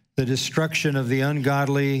 the destruction of the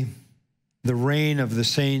ungodly, the reign of the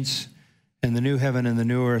saints, and the new heaven and the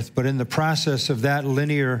new earth. But in the process of that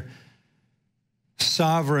linear,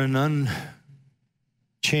 sovereign,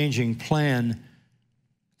 unchanging plan,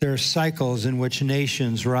 there are cycles in which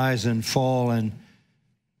nations rise and fall, and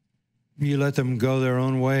you let them go their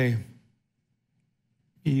own way.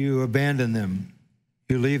 You abandon them.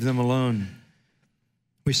 You leave them alone.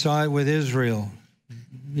 We saw it with Israel.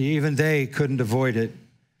 Even they couldn't avoid it,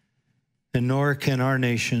 and nor can our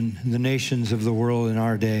nation, the nations of the world in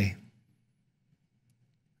our day.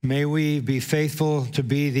 May we be faithful to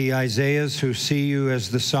be the Isaiahs who see you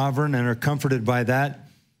as the sovereign and are comforted by that,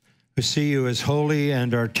 who see you as holy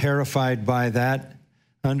and are terrified by that,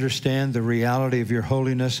 understand the reality of your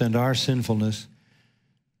holiness and our sinfulness,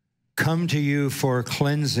 come to you for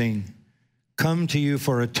cleansing, come to you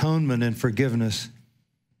for atonement and forgiveness,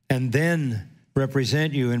 and then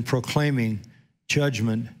represent you in proclaiming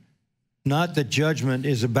judgment. Not that judgment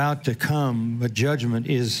is about to come, but judgment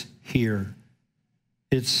is here.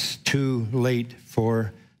 It's too late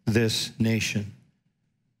for this nation.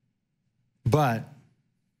 But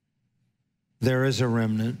there is a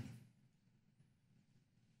remnant.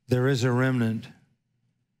 There is a remnant.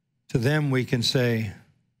 To them we can say,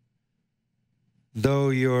 though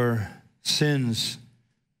your sins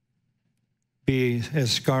be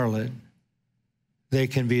as scarlet, they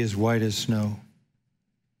can be as white as snow.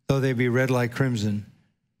 Though they be red like crimson,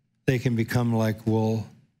 they can become like wool.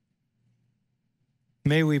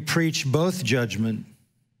 May we preach both judgment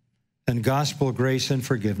and gospel grace and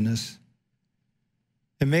forgiveness.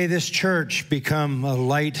 And may this church become a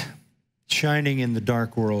light shining in the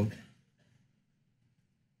dark world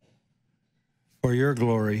for your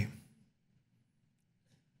glory.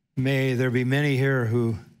 May there be many here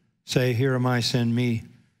who say, "Here am I, send me,"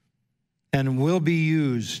 and will be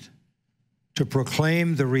used to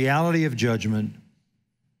proclaim the reality of judgment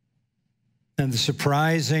and the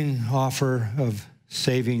surprising offer of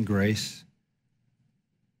saving grace,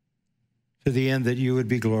 to the end that you would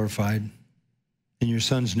be glorified. In your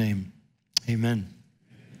Son's name, amen.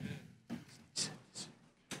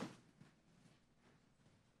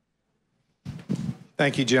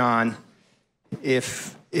 Thank you, John.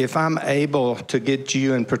 If I'm able to get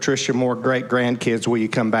you and Patricia more great-grandkids, will you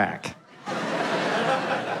come back?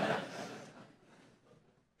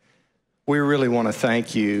 We really want to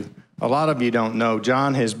thank you. A lot of you don't know,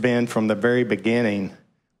 John has been from the very beginning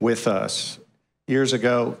with us. Years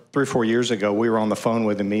ago, 3 or 4 years ago, we were on the phone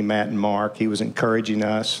with him, me, Matt, and Mark. He was encouraging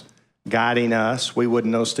us, guiding us. We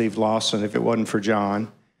wouldn't know Steve Lawson if it wasn't for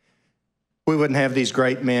John. We wouldn't have these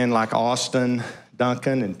great men like Austin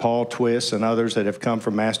Duncan and Paul Twist and others that have come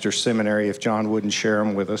from Master's Seminary if John wouldn't share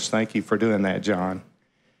them with us. Thank you for doing that, John.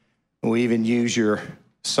 We even use your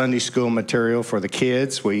Sunday school material for the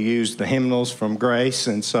kids. We use the hymnals from Grace,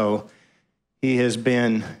 and so he has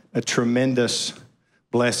been a tremendous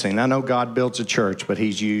blessing. I know God builds a church, but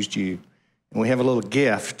he's used you. And we have a little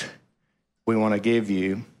gift we want to give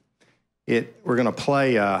you. We're going to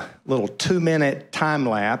play a little 2-minute time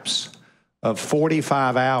lapse of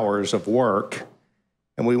 45 hours of work,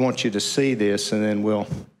 and we want you to see this, and then we'll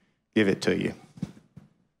give it to you.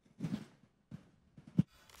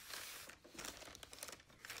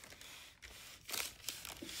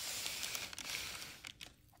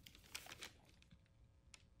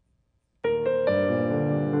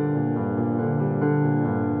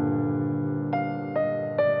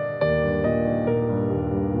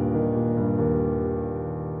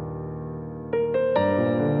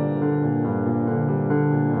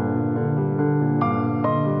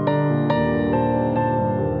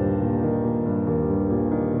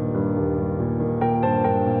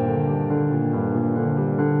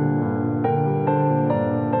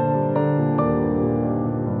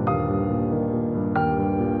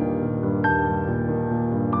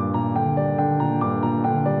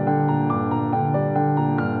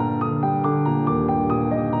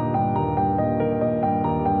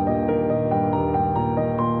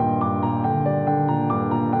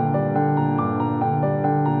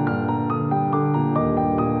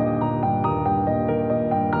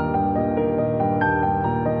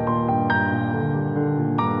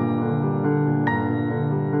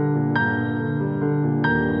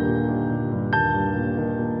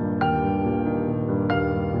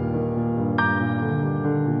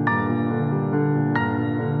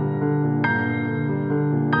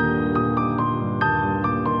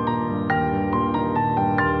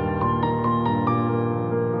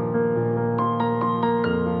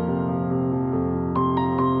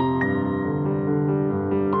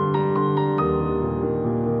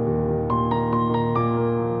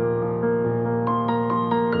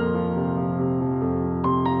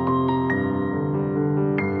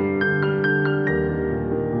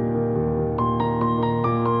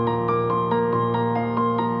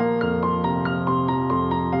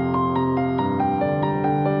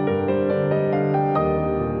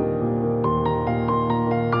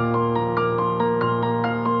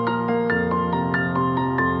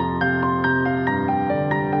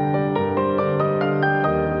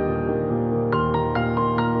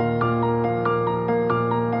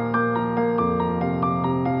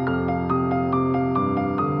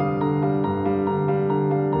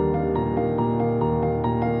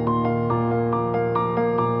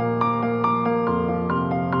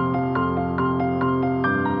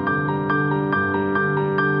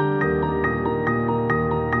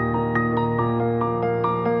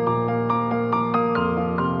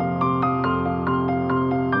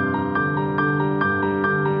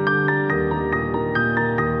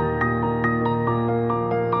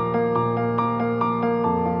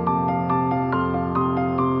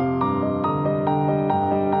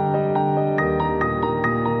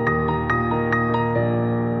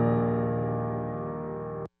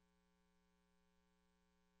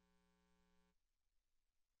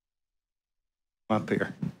 up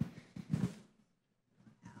here.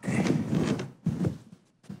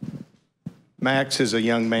 Max is a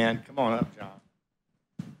young man. Come on up, John.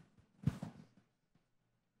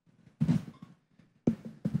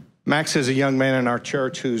 Max is a young man in our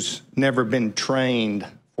church who's never been trained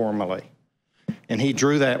formally, and he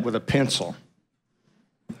drew that with a pencil.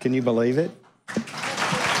 Can you believe it?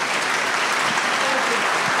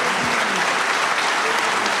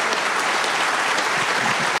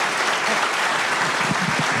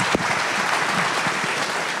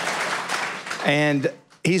 And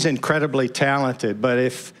he's incredibly talented, but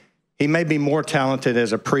if he may be more talented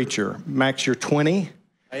as a preacher. Max, you're 20?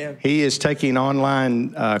 I am. He is taking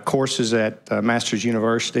online courses at Masters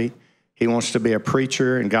University. He wants to be a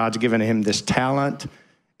preacher, and God's given him this talent.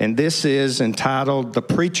 And this is entitled The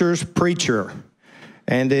Preacher's Preacher.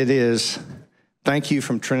 And it is, thank you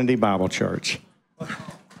from Trinity Bible Church.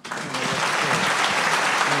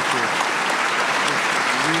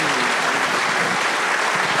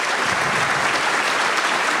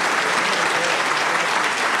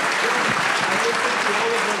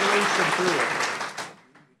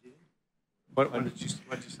 What did you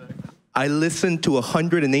say? I listened to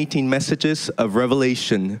 118 messages of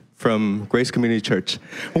Revelation from Grace Community Church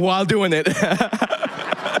while doing it.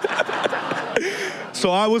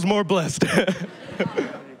 So I was more blessed.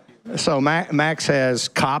 So Max has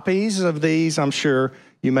copies of these. I'm sure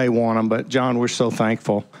you may want them, but John, we're so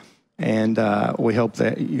thankful. And we hope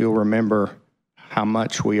that you'll remember how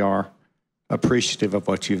much we are appreciative of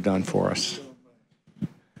what you've done for us.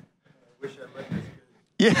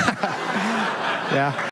 Yeah. Yeah.